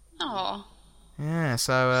 Oh. Yeah,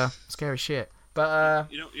 so scary shit.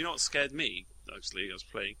 But You know what scared me? Actually, I was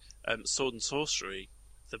playing Sword and Sorcery.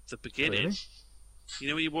 The beginning. Really? You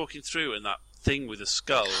know when you're walking through and that thing with a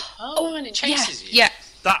skull. Oh, and it chases you. Yeah.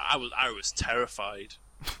 That I was terrified.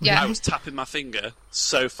 Yeah. I was tapping my finger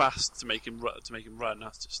so fast to make him run.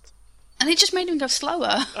 That's just. And it just made him go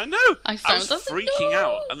slower. I know. I was found that- freaking no.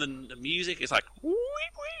 out, and then the music is like. Wee,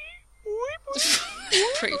 wee, wee, wee.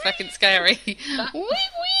 Pretty fucking scary. Wee,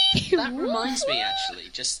 wee. That reminds me, actually,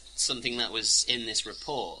 just something that was in this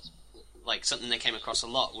report, like something they came across a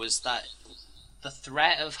lot, was that the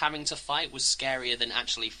threat of having to fight was scarier than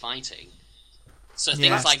actually fighting. So things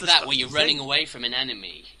That's like the that, stuff where you're to running think. away from an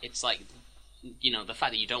enemy, it's like, you know, the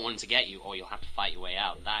fact that you don't want him to get you, or you'll have to fight your way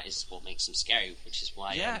out, that is what makes them scary, which is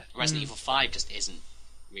why Yeah. Resident Evil 5 just isn't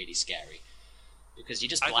really scary. Because you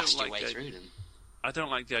just I don't blast your like way it. through them. I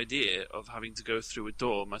don't like the idea of having to go through a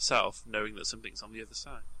door myself, knowing that something's on the other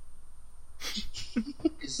side.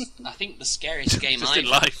 'Cause I think the scariest game Just in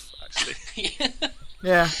I've... life, actually.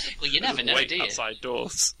 Yeah. Well, you never know, Wait do you? outside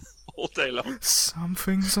doors all day long.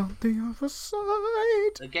 Something's on the other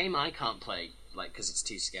side. The game I can't play, like, because it's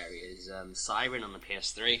too scary, is Siren on the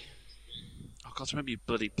PS3. Oh God, I remember you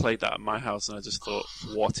bloody played that at my house, and I just thought,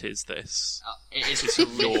 what is this? It is It's a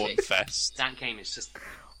yawn horrific. fest. That game is just...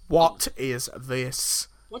 What is this?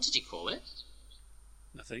 What did you call it?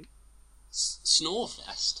 Nothing.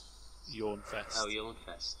 Snorefest? Yawn fest. Oh,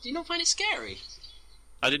 Yawnfest. Do you not find it scary?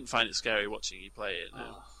 I didn't find it scary watching you play it. No.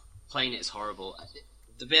 Oh, playing it is horrible.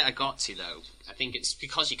 The bit I got to, though, I think it's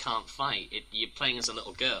because you can't fight. You're playing as a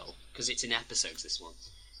little girl, because it's in episodes, this one.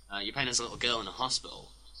 You're playing as a little girl in a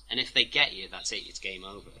hospital, and if they get you, that's it, it's game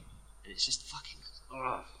over. And it's just fucking...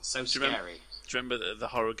 Oh, so you scary. remember- Do you remember the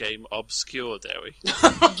horror game Obscure, Derry?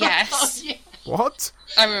 Yes. Yeah. What?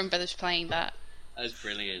 I remember us playing that. That was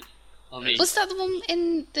brilliant. I mean, Was that the one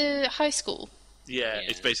in the high school? Yeah,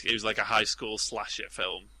 Yeah. it was like a high school slasher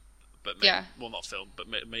film, but made, Yeah. well, not film, but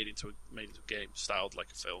made into a game, styled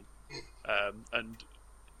like a film, and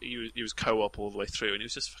he was co-op all the way through, and it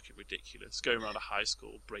was just fucking ridiculous, going around a high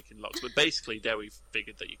school breaking locks. But basically, there we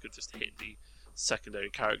figured that you could just hit the secondary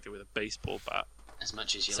character with a baseball bat as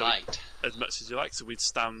much as you So- liked. as much as you like. So we'd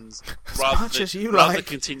stand much as you rather than like.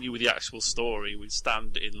 continue with the actual story, we'd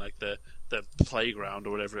stand in like the playground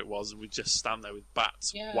or whatever it was, and we'd just stand there with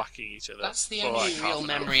bats Yeah. whacking each other. That's the for only like half real an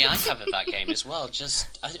hour. memory I have of that game as well.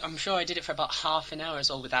 I'm sure I did it for about half an hour as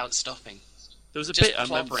well without stopping. There was a Just bit I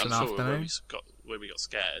remember, clobbering. I'm An sure, afternoon. where we got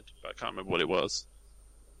scared, but I can't remember what it was.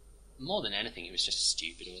 More than anything, it was just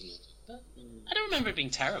stupid, wasn't it? But I don't remember it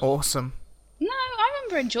being terrible. Awesome. No, I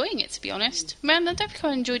remember enjoying it, to be honest. Man, I don't think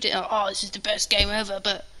I enjoyed it. Oh, this is the best game ever,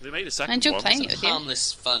 but They made a second I enjoyed one. playing it with you.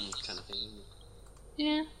 Harmless fun kind of thing.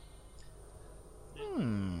 Yeah.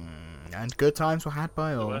 And good times were had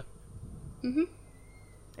by all. were. Mm-hmm.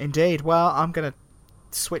 Indeed. Well, I'm going to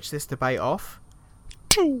switch this debate off.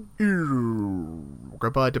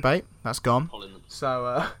 Goodbye, debate. That's gone. Pulling them.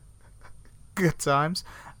 So, good times.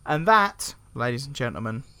 And that, ladies and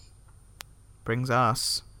gentlemen, brings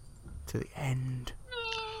us to the end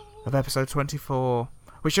of episode 24.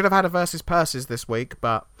 We should have had a versus purses this week,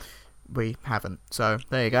 but we haven't. So,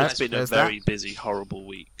 there you go. It's been a There's very that. busy, horrible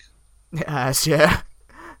week. It has, yeah.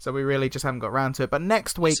 So we really just haven't got round to it. But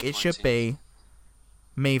next week it should be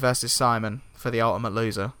me versus Simon for the ultimate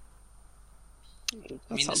loser. That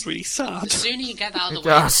mean, sounds this- really The sad. sooner you get that out of It the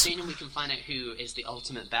way, the does. sooner we can find out who is the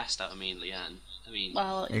ultimate best out of me and Leanne. I mean, Well,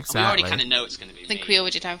 we already Exactly. kind of know it's going to be I think me. we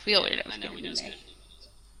already know. We already know. I know we know it's going to be.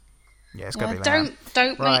 Yeah, it's going to be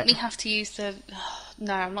Don't Right. make me have to use the.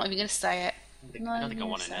 No, I'm not even going to say it. No, I don't I'm think I gonna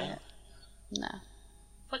want to say know. it.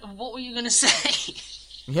 No. What were you going to say?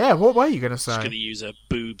 Yeah, what were you going to Just going to say? use her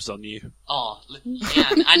boobs on you. Oh,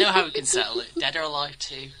 Leanne, I know how we can settle it. Dead or alive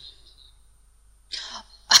too.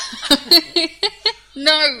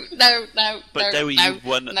 No. But no, Dewi, no, you've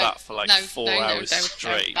won at no, that for like no, 4 no, hours no,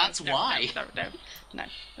 straight. That's why. No.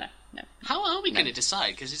 How are we going to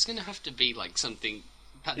decide? Because it's going to have to be like something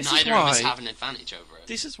that This is neither of us why- have an advantage over it.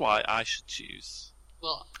 This is why I should choose.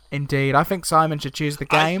 Well, Indeed, I think Simon should choose the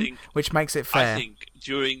I game, think- which makes it fair. I think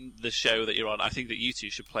during the show that you're on, I think that you two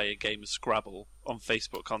should play a game of Scrabble on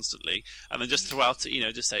Facebook constantly, and then just throughout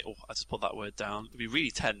it, just say, "Oh, I just put that word down." It'd be really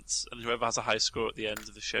tense, and whoever has a high score at the end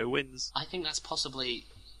of the show wins. I think that's possibly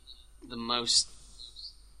the most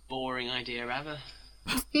boring idea ever.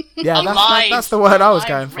 Yeah, Live- that's the word I was live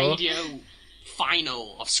going for. Radio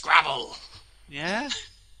final of Scrabble. Yeah,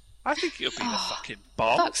 I think it'll be the fucking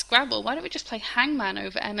bomb. Fuck Scrabble. Why don't we just play Hangman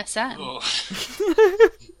over MSN? Oh,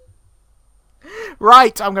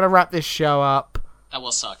 Right, I'm going to wrap this show up. that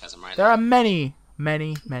was sarcasm, right? There are many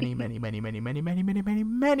ways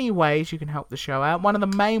you can help the show out. One of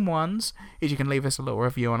the main ones is you can leave us a little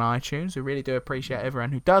review on iTunes. We really do appreciate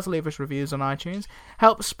everyone who does leave us reviews on iTunes.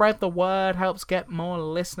 Helps spread the word, helps get more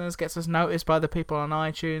listeners, gets us noticed by the people on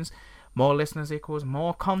iTunes. More listeners equals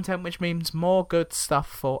more content, which means more good stuff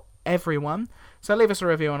for everyone. So leave us a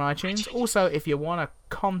review on iTunes. Also, if you want to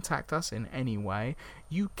contact us in any way,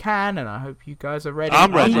 you can, and I hope you guys are ready.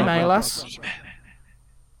 I'm ready. Email us.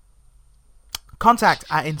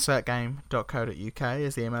 contact@insertgame.co.uk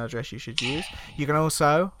is the email address you should use. You can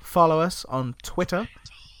also follow us on Twitter.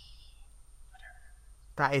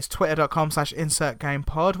 That is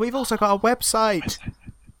twitter.com/insertgamepod. We've also got a website,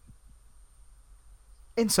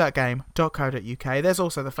 insertgame.co.uk. There's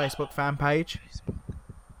also the Facebook fan page.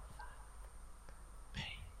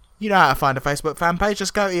 You know how to find a Facebook fan page.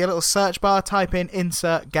 Just go to your little search bar, type in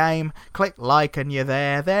Insert Game, click like, and you're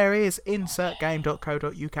there. There is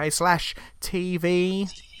insertgame.co.uk/TV.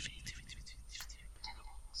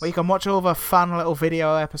 Where you can watch all the fun little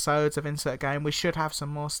video episodes of Insert Game. We should have some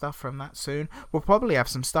more stuff from that soon. We'll probably have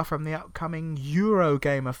some stuff from the upcoming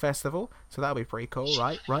Eurogamer Festival. So that'll be pretty cool,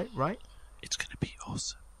 right? It's going to be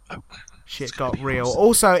awesome. Oh. Shit got real.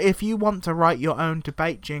 Also, if you want to write your own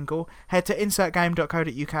debate jingle, head to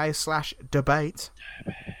insertgame.co.uk/debate,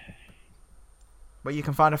 where you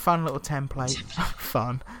can find a fun little template.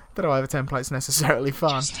 Fun. Don't know whether template's necessarily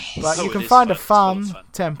fun, but you can find a fun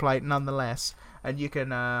template nonetheless, and you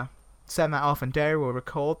can send that off, and Derry will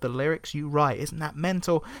record the lyrics you write. Isn't that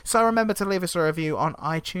mental? So remember to leave us a review on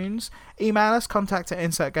iTunes. Email us,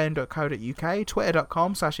 contact@insertgame.co.uk,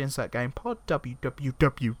 twitter.com/insertgamepod,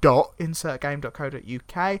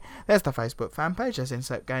 www.insertgame.co.uk. There's the Facebook fan page, there's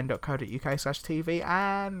insertgame.co.uk/TV,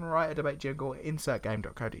 and write a debate jingle at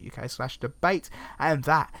insertgame.co.uk/debate. And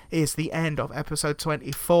that is the end of episode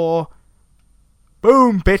 24.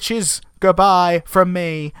 Boom, bitches! Goodbye from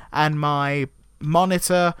me and my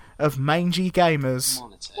monitor of mangy gamers.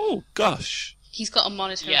 Monitor. Oh, gosh. He's got a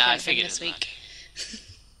monitor Yeah, I of him figured this as week.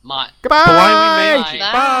 My Goodbye! But why we made Bye. you?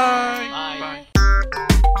 Bye. Bye.